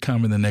what's to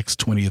come in the next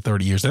 20 to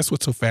 30 years. That's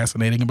what's so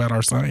fascinating about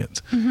our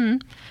science.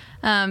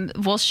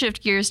 We'll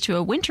shift gears to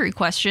a wintry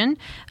question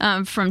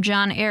from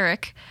John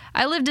Eric.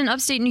 I lived in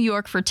upstate New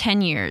York for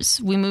 10 years.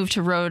 We moved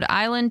to Rhode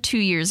Island 2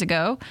 years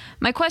ago.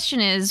 My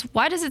question is,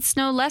 why does it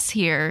snow less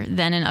here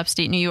than in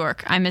upstate New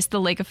York? I miss the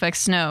lake effect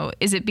snow.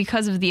 Is it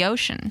because of the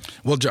ocean?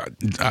 Well, John,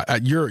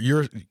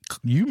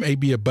 you may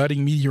be a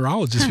budding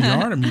meteorologist if you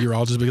aren't a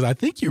meteorologist, because I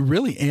think you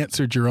really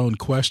answered your own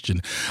question.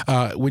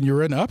 When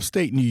you're in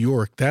upstate New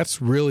York,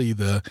 that's really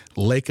the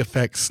lake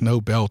effect snow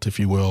belt, if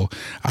you will.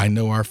 I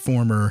know our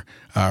former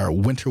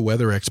winter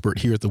weather expert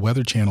here at the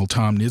Weather Channel,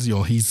 Tom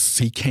Niziol, he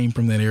came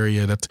from that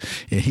area.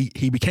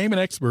 He became an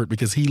expert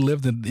because he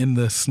lived in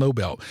the snow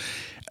belt.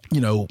 You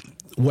know,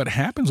 what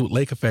happens with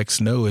lake effect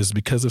snow is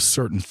because of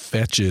certain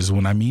fetches.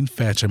 When I mean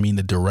fetch, I mean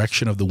the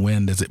direction of the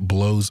wind as it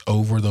blows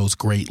over those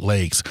Great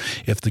Lakes.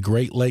 If the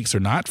Great Lakes are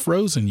not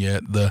frozen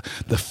yet, the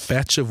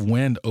fetch of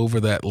wind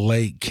over that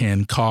lake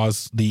can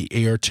cause the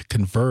air to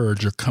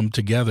converge or come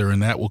together,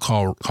 and that will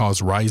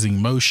cause rising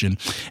motion.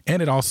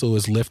 And it also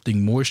is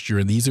lifting moisture,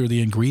 and these are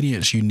the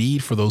ingredients you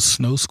need for those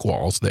snow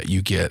squalls that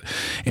you get.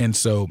 And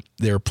so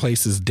there are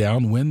places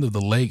downwind of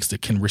the lakes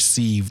that can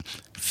receive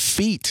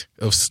feet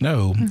of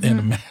snow in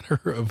a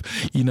matter of,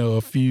 a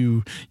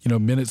few,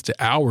 minutes to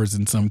hours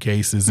in some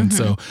cases. And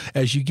so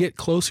as you get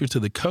closer to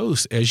the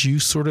coast, as you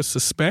sort of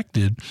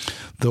suspected,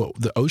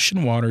 the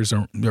ocean waters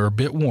are a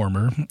bit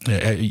warmer.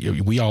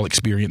 We all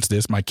experience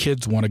this. My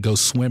kids want to go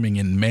swimming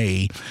in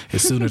May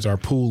as soon as our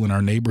pool in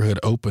our neighborhood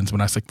opens. When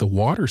I say the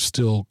water's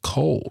still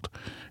cold,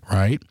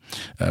 right?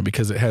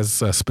 Because it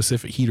has a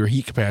specific heat or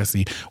heat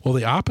capacity. Well,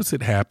 the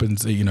opposite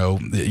happens,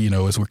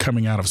 as we're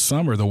coming out of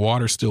summer, the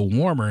water's still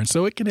warmer. And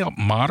so it can help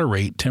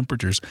moderate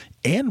temperatures.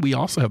 And we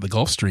also have the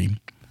Gulf Stream.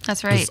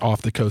 That's right. It's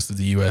off the coast of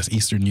the U.S.,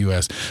 eastern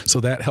U.S. So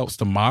that helps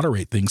to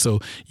moderate things. So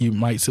you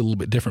might see a little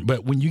bit different.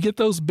 But when you get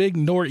those big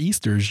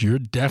nor'easters, you're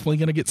definitely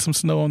going to get some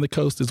snow on the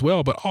coast as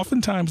well. But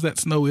oftentimes that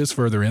snow is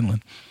further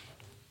inland.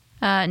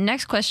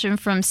 Next question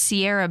from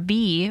Sierra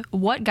B.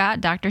 What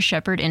got Dr.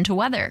 Shepard into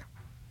weather?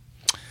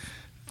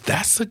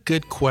 That's a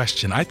good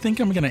question. I think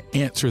I'm going to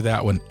answer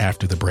that one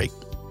after the break.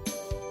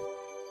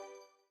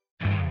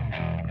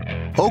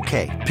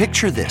 Okay,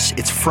 picture this.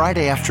 It's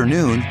Friday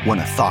afternoon when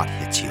a thought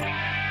hits you.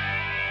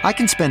 I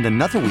can spend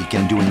another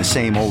weekend doing the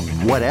same old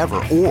whatever,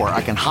 or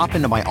I can hop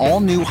into my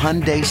all-new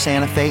Hyundai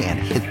Santa Fe and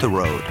hit the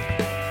road.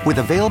 With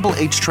available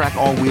H-Track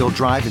all-wheel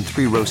drive and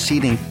 3-row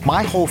seating,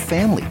 my whole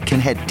family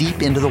can head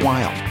deep into the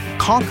wild.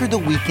 Conquer the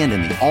weekend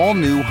in the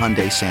all-new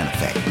Hyundai Santa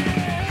Fe.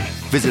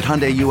 Visit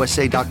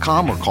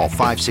HyundaiUSA.com or call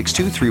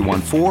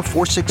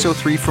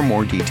 562-314-4603 for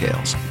more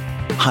details.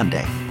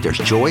 Hyundai, there's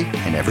joy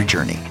in every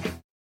journey.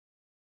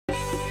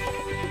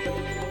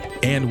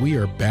 And we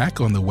are back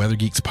on the Weather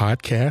Geeks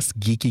podcast,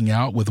 geeking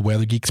out with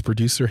Weather Geeks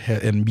producer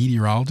and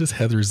meteorologist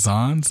Heather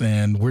Zahns.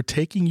 And we're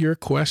taking your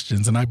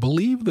questions. And I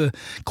believe the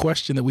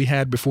question that we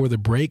had before the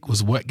break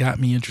was what got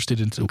me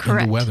interested in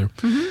the weather.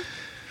 Mm-hmm.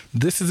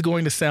 This is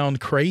going to sound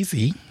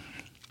crazy,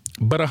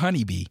 but a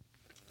honeybee.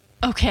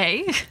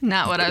 Okay,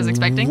 not what I was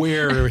expecting.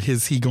 Where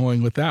is he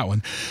going with that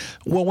one?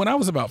 Well, when I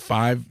was about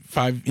five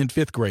in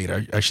fifth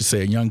grade, I should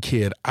say, a young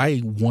kid,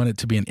 I wanted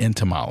to be an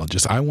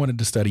entomologist. I wanted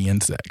to study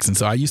insects. And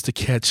so I used to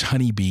catch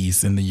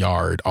honeybees in the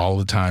yard all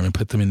the time and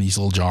put them in these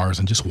little jars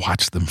and just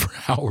watch them for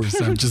hours.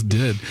 I just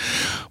did.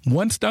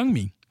 One stung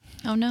me.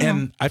 Oh, no.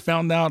 And I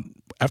found out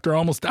after I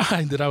almost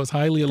died that I was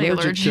highly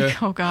allergic to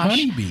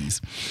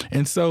honeybees.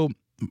 And so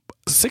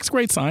sixth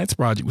grade science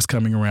project was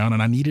coming around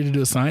and I needed to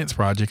do a science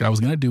project. I was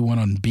going to do one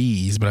on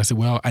bees, but I said,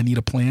 well, I need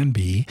a plan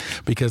B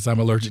because I'm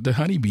allergic to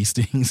honeybee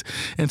stings.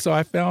 And so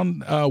I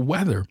found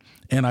weather,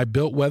 and I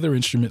built weather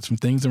instruments from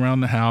things around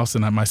the house.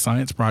 And my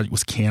science project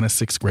was, can a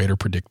sixth grader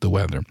predict the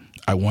weather?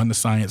 I won the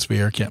science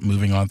fair, kept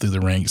moving on through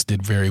the ranks,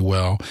 did very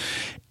well.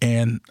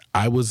 And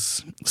I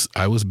was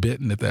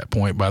bitten at that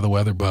point by the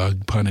weather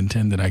bug, pun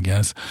intended, I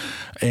guess.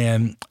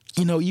 And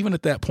you know, even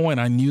at that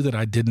point, I knew that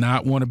I did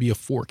not want to be a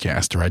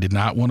forecaster. I did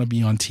not want to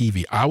be on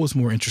TV. I was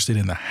more interested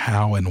in the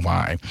how and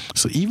why.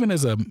 So even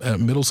as a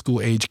middle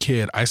school age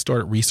kid, I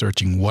started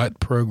researching what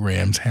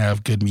programs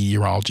have good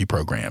meteorology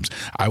programs.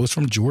 I was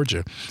from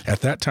Georgia.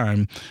 At that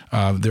time,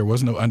 there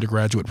was no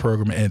undergraduate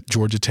program at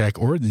Georgia Tech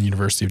or the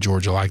University of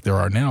Georgia like there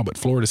are now, but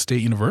Florida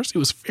State University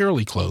was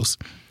fairly close,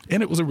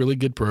 and it was a really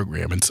good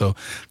program. And so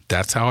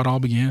that's how it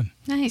all began.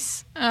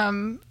 Nice.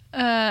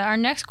 Our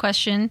next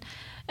question...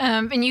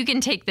 and you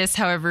can take this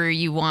however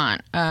you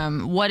want.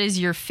 What is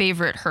your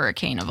favorite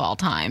hurricane of all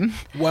time?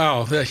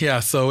 Wow.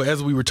 Yeah. So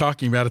as we were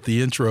talking about at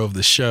the intro of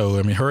the show,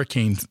 I mean,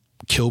 hurricanes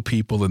kill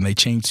people and they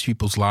change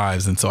people's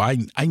lives. And so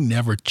I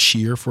never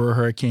cheer for a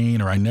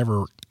hurricane, or I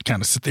never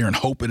kind of sit there and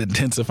hope it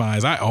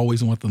intensifies. I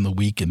always want them to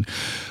weaken.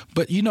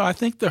 But, you know, I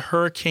think the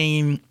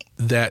hurricane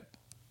that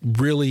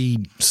really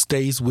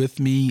stays with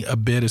me a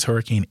bit is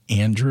Hurricane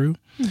Andrew.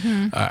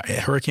 Mm-hmm.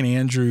 Hurricane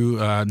Andrew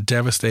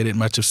devastated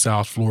much of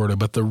South Florida,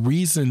 but the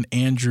reason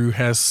Andrew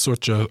has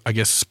such a, I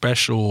guess,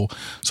 special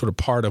sort of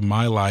part of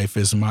my life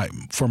is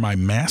for my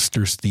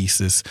master's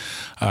thesis.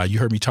 You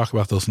heard me talk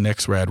about those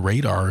NEXRAD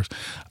radars.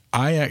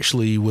 I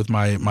actually, with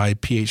my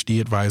PhD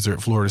advisor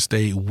at Florida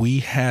State, we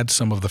had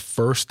some of the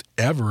first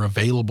ever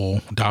available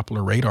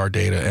Doppler radar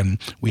data,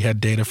 and we had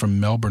data from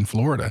Melbourne,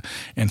 Florida.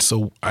 And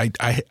so I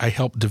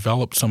helped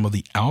develop some of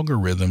the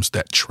algorithms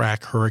that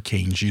track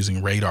hurricanes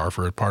using radar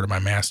for a part of my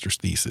master's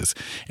thesis.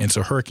 And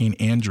so Hurricane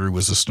Andrew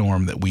was a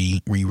storm that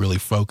we really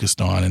focused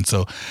on. And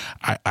so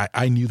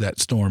I knew that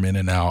storm in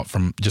and out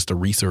from just a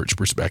research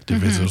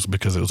perspective, mm-hmm.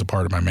 because it was a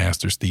part of my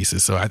master's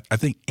thesis. So I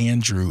think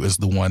Andrew is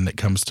the one that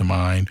comes to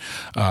mind.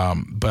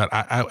 But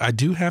I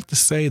do have to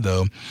say,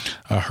 though,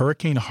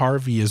 Hurricane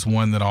Harvey is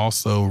one that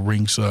also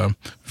rings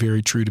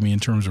very true to me in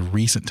terms of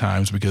recent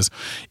times, because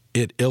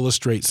it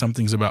illustrates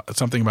something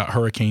about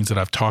hurricanes that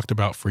I've talked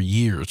about for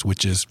years,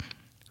 which is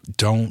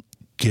don't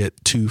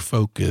get too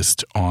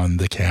focused on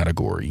the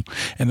category.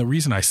 And the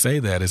reason I say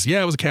that is,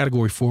 it was a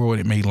Category 4 when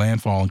it made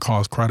landfall and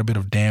caused quite a bit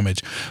of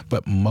damage,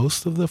 but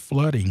most of the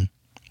flooding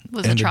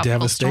and the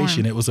devastation,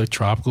 storm. It was a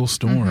tropical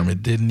storm. Mm-hmm.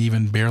 It didn't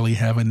even barely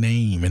have a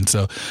name. And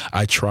so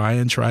I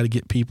try to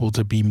get people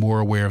to be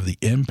more aware of the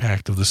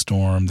impact of the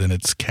storm than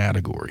its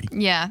category.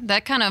 Yeah,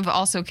 that kind of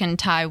also can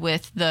tie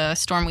with the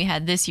storm we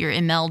had this year,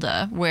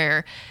 Imelda,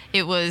 where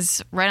it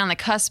was right on the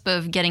cusp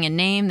of getting a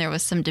name. There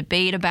was some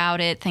debate about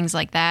it, things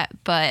like that.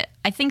 But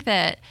I think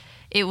that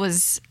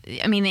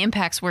the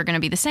impacts were going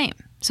to be the same.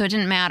 So it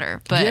didn't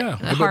matter, but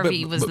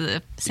Harvey was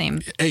the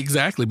same.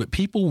 Exactly, but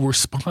people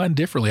respond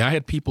differently. I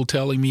had people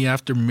telling me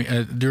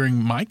during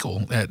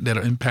Michael that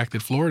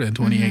impacted Florida in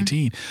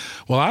 2018.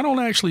 Mm-hmm. Well, I don't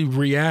actually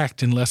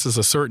react unless it's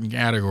a certain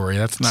category.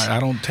 I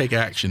don't take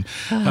action.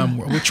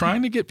 We're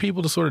trying to get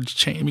people to sort of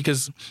change,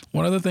 because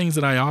one of the things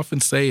that I often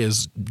say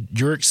is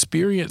your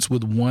experience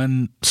with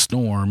one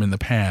storm in the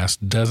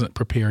past doesn't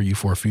prepare you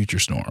for a future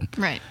storm.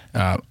 Right.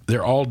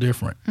 They're all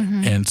different.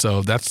 Mm-hmm. And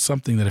so that's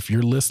something that if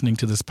you're listening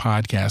to this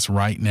podcast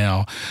right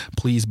now,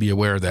 please be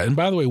aware of that. And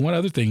by the way, one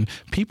other thing,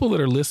 people that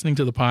are listening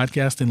to the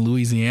podcast in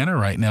Louisiana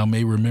right now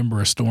may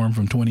remember a storm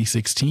from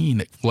 2016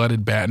 that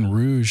flooded Baton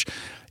Rouge.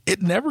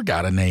 It never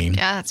got a name.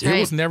 Yeah, that's right. It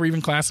was never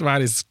even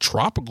classified as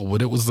tropical,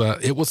 but it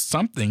was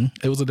something.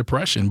 It was a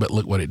depression, but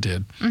look what it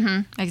did.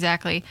 Mm-hmm,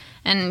 exactly.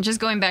 And just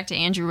going back to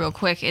Andrew real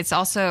quick, it's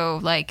also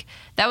like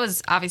that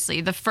was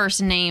obviously the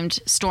first named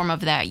storm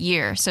of that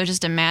year. So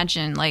just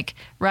imagine, like,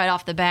 right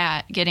off the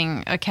bat,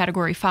 getting a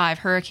Category 5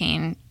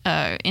 hurricane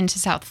into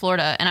South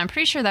Florida. And I'm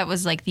pretty sure that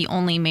was like the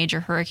only major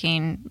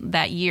hurricane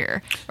that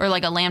year, or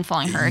like a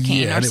landfalling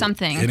hurricane or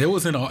something. And it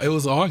was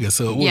August,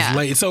 so it was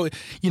late. So,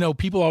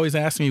 people always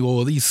ask me,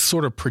 well, these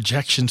sort of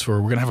projections for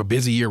we're going to have a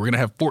busy year, we're going to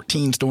have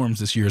 14 storms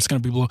this year, it's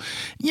going to be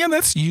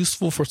that's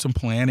useful for some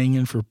planning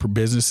and for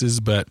businesses,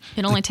 but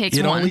it only takes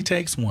one. It only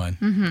takes one.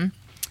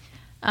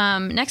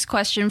 Mm-hmm. Next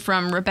question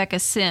from Rebecca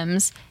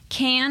Sims.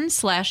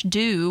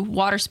 can/do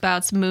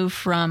waterspouts move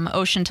from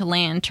ocean to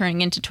land,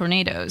 turning into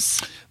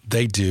tornadoes?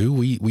 They do.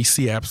 We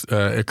see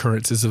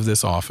occurrences of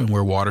this often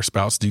where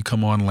waterspouts do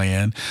come on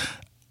land.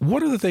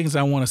 What are the things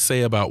I want to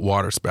say about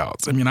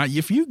waterspouts? I mean,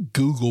 if you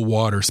Google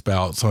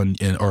waterspouts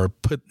or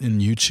put in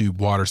YouTube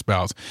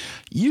waterspouts,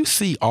 you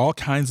see all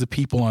kinds of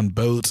people on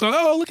boats.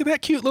 Oh, look at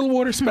that cute little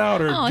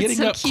waterspout, or getting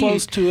so up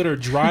close to it, or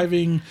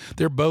driving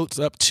their boats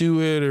up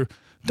to it, or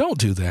don't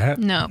do that.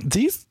 No.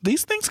 These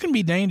things can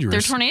be dangerous.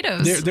 They're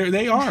tornadoes.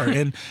 They are.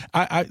 And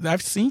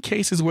I've seen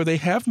cases where they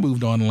have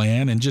moved on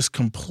land and just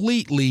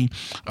completely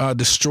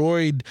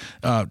destroyed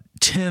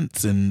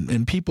tents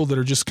and people that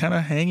are just kind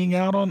of hanging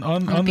out on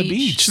the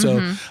beach.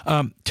 So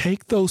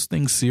take those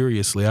things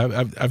seriously.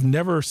 I've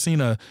never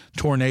seen a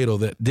tornado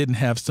that didn't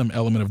have some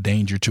element of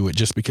danger to it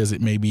just because it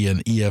may be an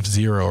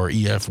EF0 or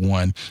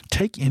EF1.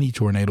 Take any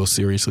tornado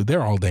seriously.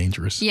 They're all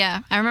dangerous. Yeah.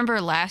 I remember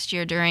last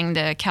year during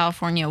the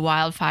California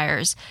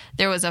wildfires,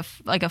 there was a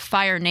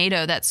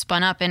fire-nado that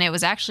spun up, and it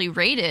was actually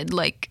rated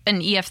like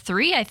an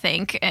EF3, I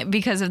think,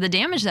 because of the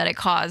damage that it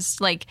caused.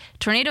 Like,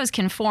 tornadoes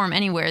can form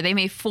anywhere. They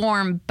may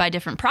form by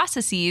different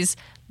processes,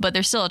 but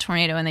they're still a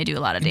tornado, and they do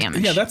a lot of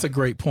damage. Yeah, that's a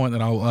great point.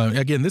 That I'll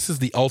again, this is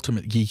the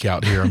ultimate geek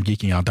out here. I'm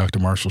geeking out Dr.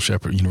 Marshall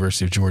Shepard,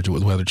 University of Georgia,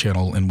 with Weather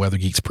Channel and Weather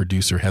Geeks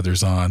producer Heather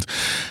Zahns.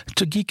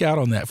 To geek out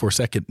on that for a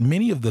second,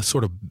 many of the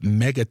sort of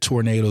mega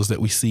tornadoes that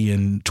we see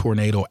in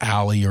Tornado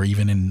Alley, or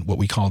even in what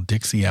we call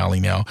Dixie Alley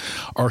now,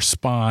 are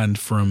spawned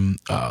from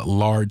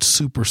large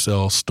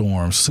supercell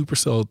storms.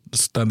 Supercell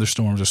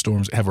thunderstorms are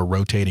storms that have a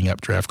rotating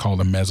updraft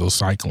called a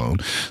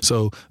mesocyclone.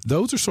 So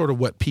those are sort of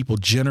what people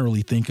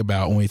generally think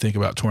about when we think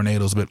about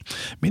tornadoes. But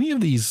many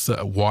of these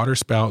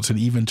waterspouts and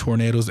even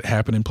tornadoes that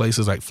happen in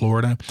places like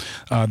Florida,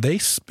 they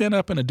spin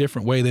up in a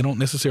different way. They don't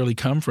necessarily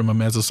come from a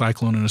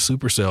mesocyclone and a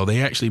supercell.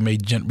 They actually may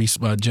be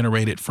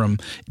generated from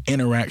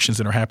interactions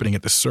that are happening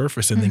at the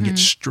surface and then get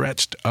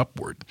stretched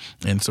upward.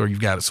 And so you've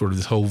got sort of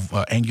this whole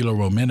angular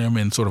momentum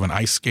and sort of an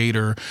ice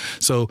skater.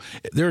 So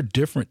there are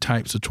different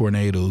types of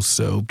tornadoes.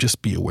 So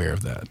just be aware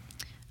of that.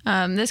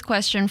 This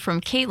question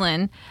from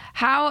Caitlin: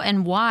 how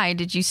and why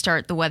did you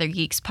start the Weather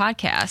Geeks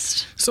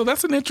podcast? So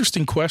that's an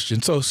interesting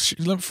question. So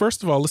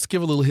first of all, let's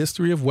give a little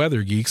history of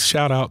Weather Geeks.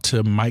 Shout out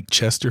to Mike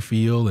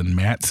Chesterfield and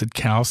Matt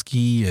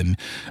Sitkowski and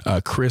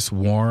Chris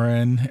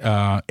Warren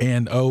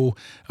and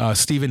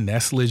Stephen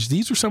Nesledge.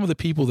 These were some of the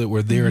people that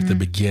were there at the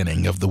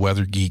beginning of the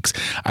Weather Geeks.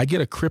 I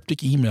get a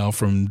cryptic email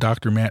from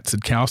Dr. Matt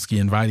Sitkowski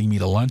inviting me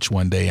to lunch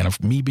one day, and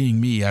of me being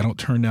me, I don't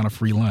turn down a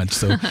free lunch.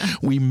 So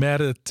we met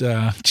at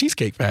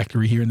Cheesecake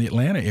Factory here in the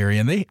Atlanta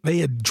area, and they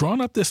had drawn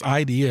up this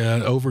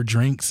idea over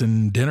drinks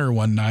and dinner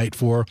one night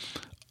for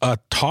a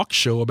talk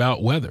show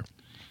about weather.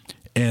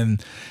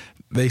 And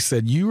they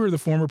said, you are the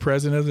former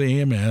president of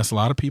the AMS. A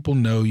lot of people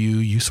know you.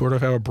 You sort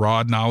of have a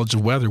broad knowledge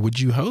of weather. Would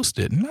you host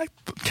it? And I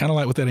kind of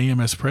like what that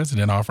AMS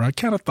president offered. I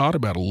kind of thought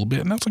about it a little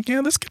bit, and I was like,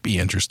 yeah, this could be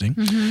interesting.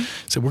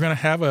 So we're going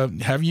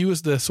to have you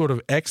as the sort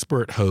of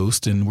expert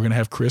host, and we're going to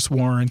have Chris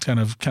Warren kind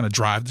of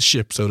drive the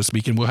ship, so to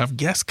speak, and we'll have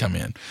guests come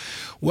in.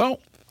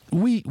 Well,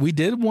 we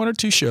did one or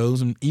two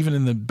shows, and even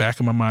in the back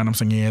of my mind, I'm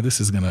saying, yeah, this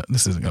isn't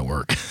gonna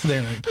work.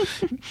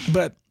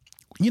 But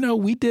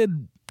we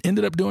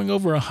ended up doing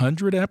over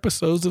 100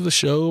 episodes of the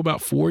show, about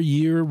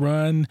 4-year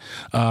run.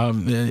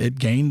 It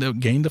gained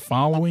a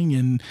following,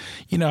 and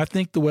I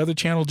think the Weather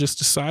Channel just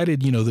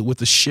decided, that with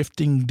the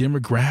shifting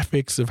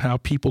demographics of how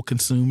people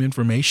consume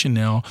information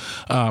now,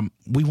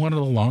 we wanted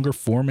a longer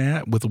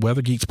format. With the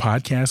Weather Geeks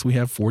podcast, we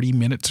have 40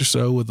 minutes or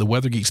so. With the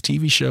Weather Geeks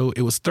TV show,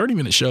 it was a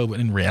 30-minute show, but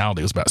in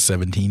reality, it was about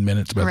 17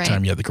 minutes by the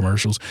time you had the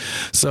commercials.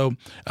 So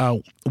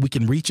we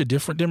can reach a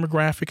different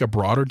demographic, a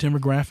broader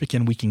demographic,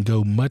 and we can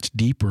go much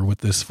deeper with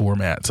this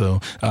format.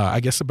 So I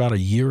guess about a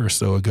year or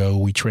so ago,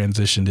 we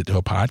transitioned it to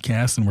a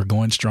podcast, and we're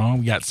going strong.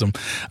 We got some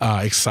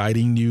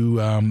exciting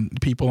new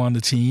people on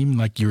the team,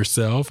 like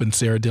yourself and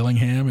Sarah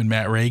Dillingham and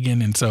Matt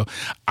Reagan. And so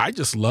I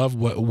just love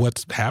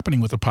what's happening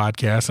with the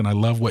podcast, and I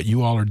love what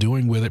you all are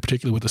doing with it,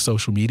 particularly with the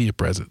social media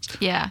presence.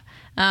 Yeah.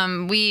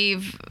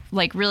 We've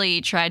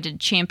really tried to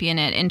champion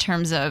it in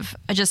terms of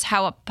just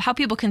how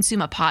people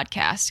consume a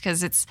podcast,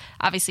 because it's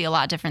obviously a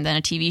lot different than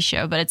a TV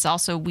show, but it's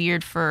also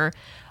weird for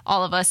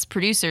all of us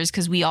producers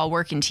because we all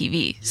work in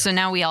TV. Yes. So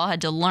now we all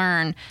had to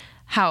learn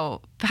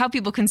how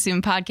people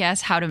consume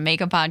podcasts, how to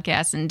make a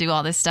podcast, and do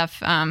all this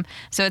stuff.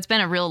 So it's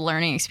been a real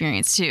learning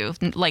experience too,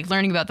 like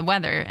learning about the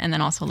weather and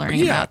then also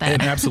learning about that.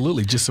 And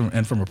absolutely.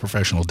 and from a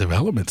professional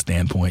development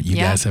standpoint, you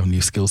guys have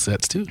new skill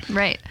sets too.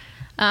 Right.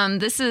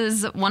 This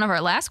is one of our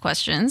last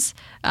questions.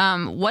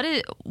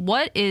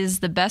 What is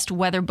the best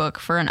weather book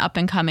for an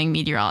up-and-coming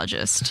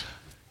meteorologist?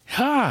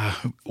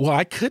 Well,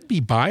 I could be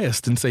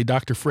biased and say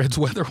Dr. Fred's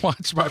Weather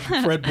Watch by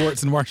Fred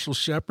Bortz and Marshall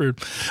Shepard,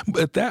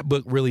 but that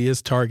book really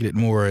is targeted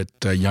more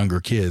at younger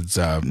kids.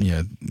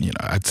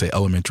 I'd say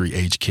elementary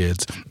age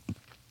kids.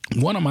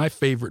 One of my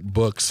favorite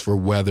books for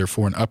weather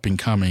for an up and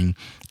coming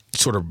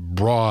sort of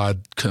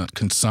broad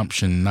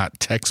consumption, not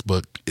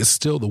textbook, is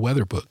still the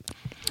weather book.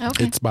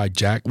 Okay. It's by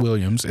Jack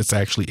Williams. It's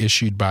actually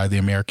issued by the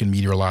American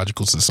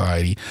Meteorological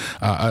Society.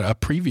 A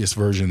previous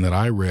version that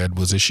I read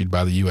was issued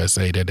by the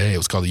USA Today. It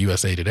was called the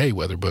USA Today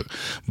Weather Book.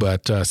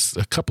 But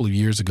a couple of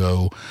years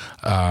ago,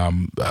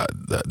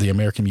 the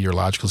American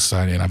Meteorological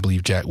Society and I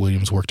believe Jack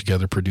Williams worked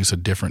together to produce a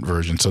different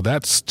version. So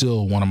that's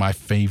still one of my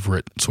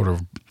favorite sort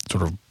of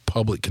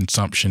public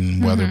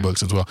consumption weather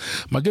books as well.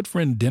 My good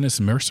friend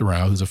Dennis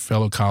Mercerow, who's a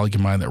fellow colleague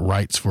of mine that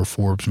writes for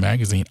Forbes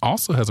magazine,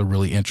 also has a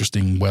really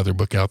interesting weather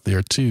book out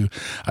there too.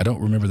 I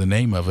don't remember the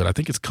name of it. I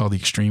think it's called the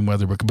Extreme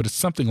Weather Book, but it's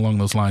something along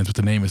those lines, but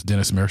the name is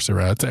Dennis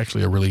Mercerow. It's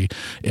actually a really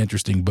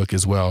interesting book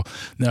as well.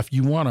 Now, if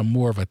you want a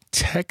more of a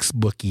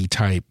textbooky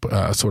type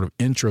sort of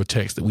intro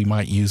text that we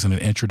might use in an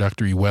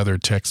introductory weather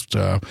text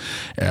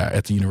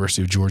at the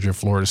University of Georgia,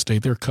 Florida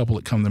State, there are a couple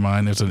that come to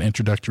mind. There's an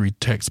introductory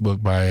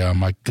textbook by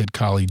my good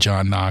colleague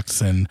John Knox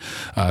and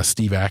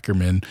Steve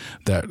Ackerman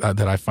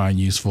that I find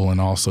useful, and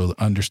also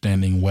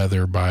Understanding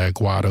Weather by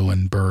Aguado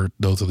and Burt.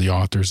 Those are the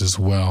authors as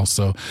well.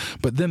 So,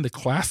 but then the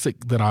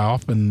classic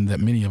that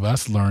many of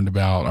us learned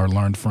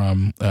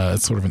from,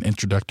 sort of an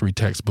introductory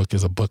textbook,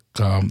 is a book,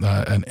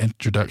 an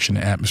Introduction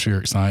to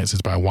Atmospheric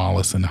Sciences by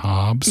Wallace and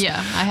Hobbs. Yeah,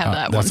 I have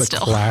that one still. That's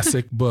a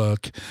classic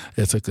book.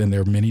 And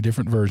there are many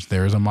different versions.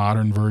 There is a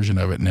modern version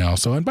of it now.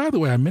 So, and by the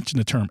way, I mentioned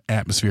the term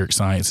atmospheric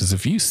sciences.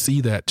 If you see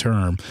that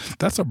term,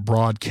 that's a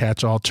broad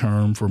catch-all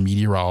term for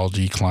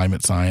meteorology,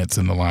 climate science,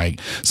 and the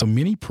like. So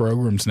many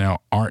programs now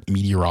aren't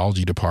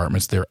meteorology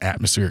departments. They're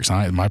atmospheric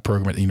science. My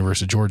program at the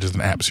University of Georgia is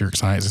an atmospheric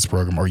sciences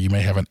program, or you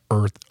may have an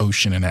earth,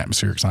 ocean, and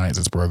atmospheric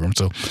sciences program.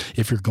 So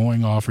if you're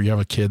going off or you have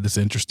a kid that's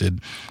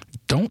interested,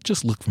 don't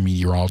just look for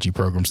meteorology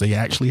programs. They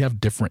actually have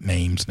different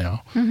names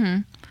now.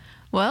 Mm-hmm.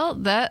 Well,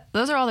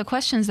 those are all the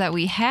questions that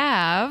we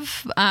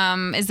have.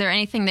 Is there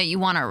anything that you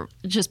want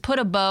to just put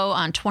a bow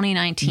on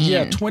 2019?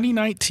 Yeah,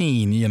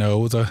 2019,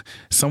 was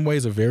some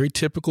ways a very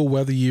typical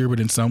weather year, but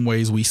in some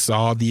ways we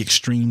saw the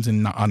extremes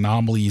and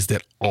anomalies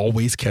that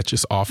always catch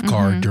us off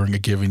guard during a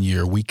given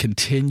year. We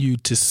continue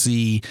to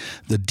see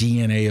the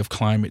DNA of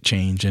climate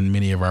change in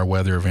many of our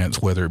weather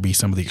events, whether it be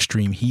some of the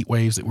extreme heat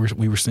waves that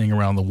we were seeing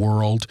around the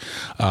world,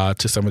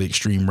 to some of the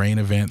extreme rain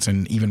events,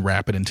 and even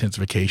rapid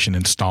intensification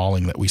and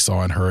stalling that we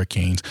saw in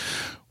hurricanes.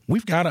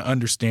 We've got to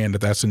understand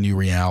that that's a new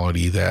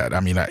reality.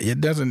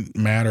 It doesn't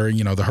matter.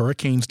 The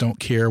hurricanes don't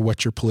care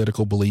what your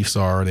political beliefs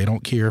are. They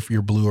don't care if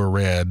you're blue or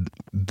red.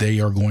 They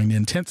are going to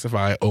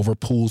intensify over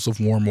pools of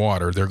warm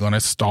water. They're going to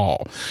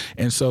stall.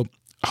 And so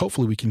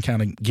hopefully we can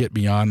kind of get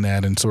beyond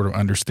that and sort of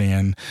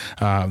understand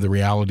the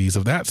realities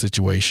of that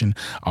situation.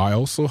 I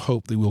also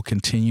hope that we'll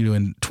continue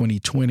in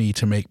 2020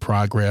 to make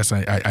progress.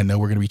 I know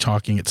we're going to be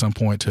talking at some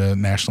point to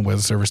National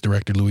Weather Service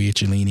Director Louis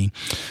Icciolini,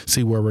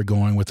 see where we're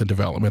going with the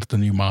development of the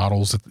new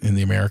models in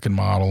the American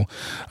model.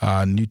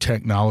 New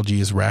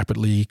technology is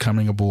rapidly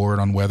coming aboard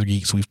on Weather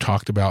Geeks. We've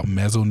talked about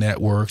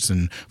mesonetworks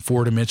and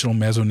four-dimensional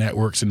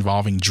mesonetworks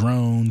involving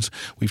drones.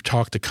 We've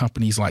talked to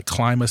companies like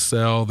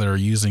Climacell that are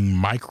using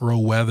micro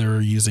weather,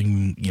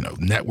 using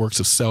networks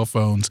of cell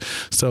phones.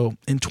 So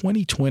in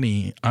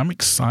 2020, I'm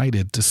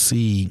excited to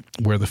see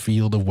where the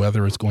field of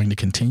weather is going to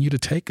continue to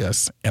take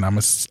us, and I'm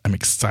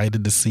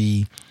excited to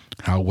see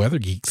how Weather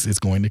Geeks is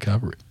going to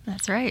cover it.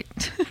 That's right.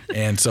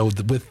 And so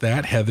with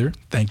that, Heather,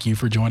 thank you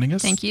for joining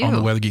us. Thank you. On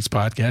the Weather Geeks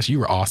podcast. You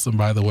were awesome,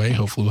 by the way. Thanks.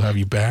 Hopefully we'll have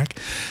you back.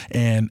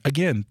 And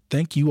again,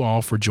 thank you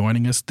all for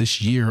joining us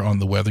this year on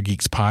the Weather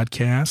Geeks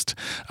podcast.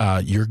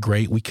 You're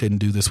great. We couldn't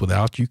do this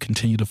without you.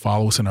 Continue to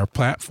follow us in our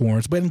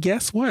platforms. But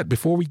guess what?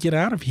 Before we get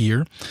out of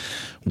here,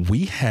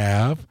 we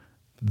have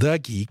the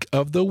Geek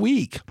of the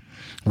Week.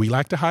 We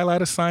like to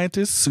highlight a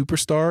scientist,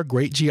 superstar,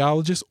 great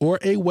geologist, or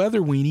a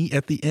weather weenie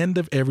at the end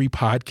of every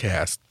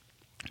podcast.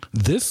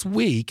 This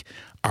week,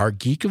 our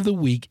Geek of the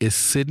Week is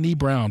Sydney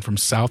Brown from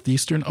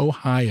Southeastern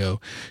Ohio.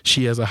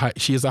 She is a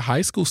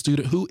high school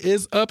student who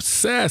is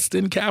obsessed,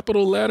 in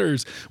capital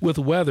letters, with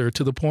weather,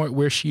 to the point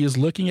where she is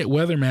looking at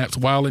weather maps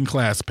while in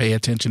class. Pay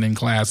attention in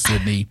class,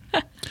 Sydney.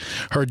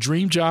 Her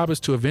dream job is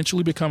to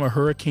eventually become a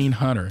hurricane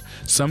hunter.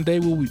 Someday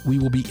we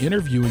will be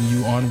interviewing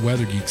you on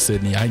Weather Geek,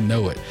 Sydney. I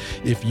know it.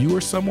 If you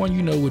or someone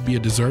you know would be a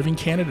deserving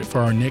candidate for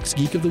our next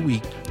Geek of the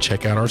Week,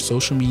 check out our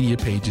social media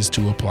pages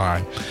to apply.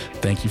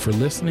 Thank you for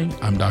listening.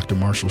 I'm Dr.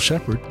 Marshall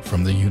Shepard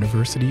from the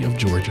University of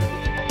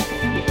Georgia.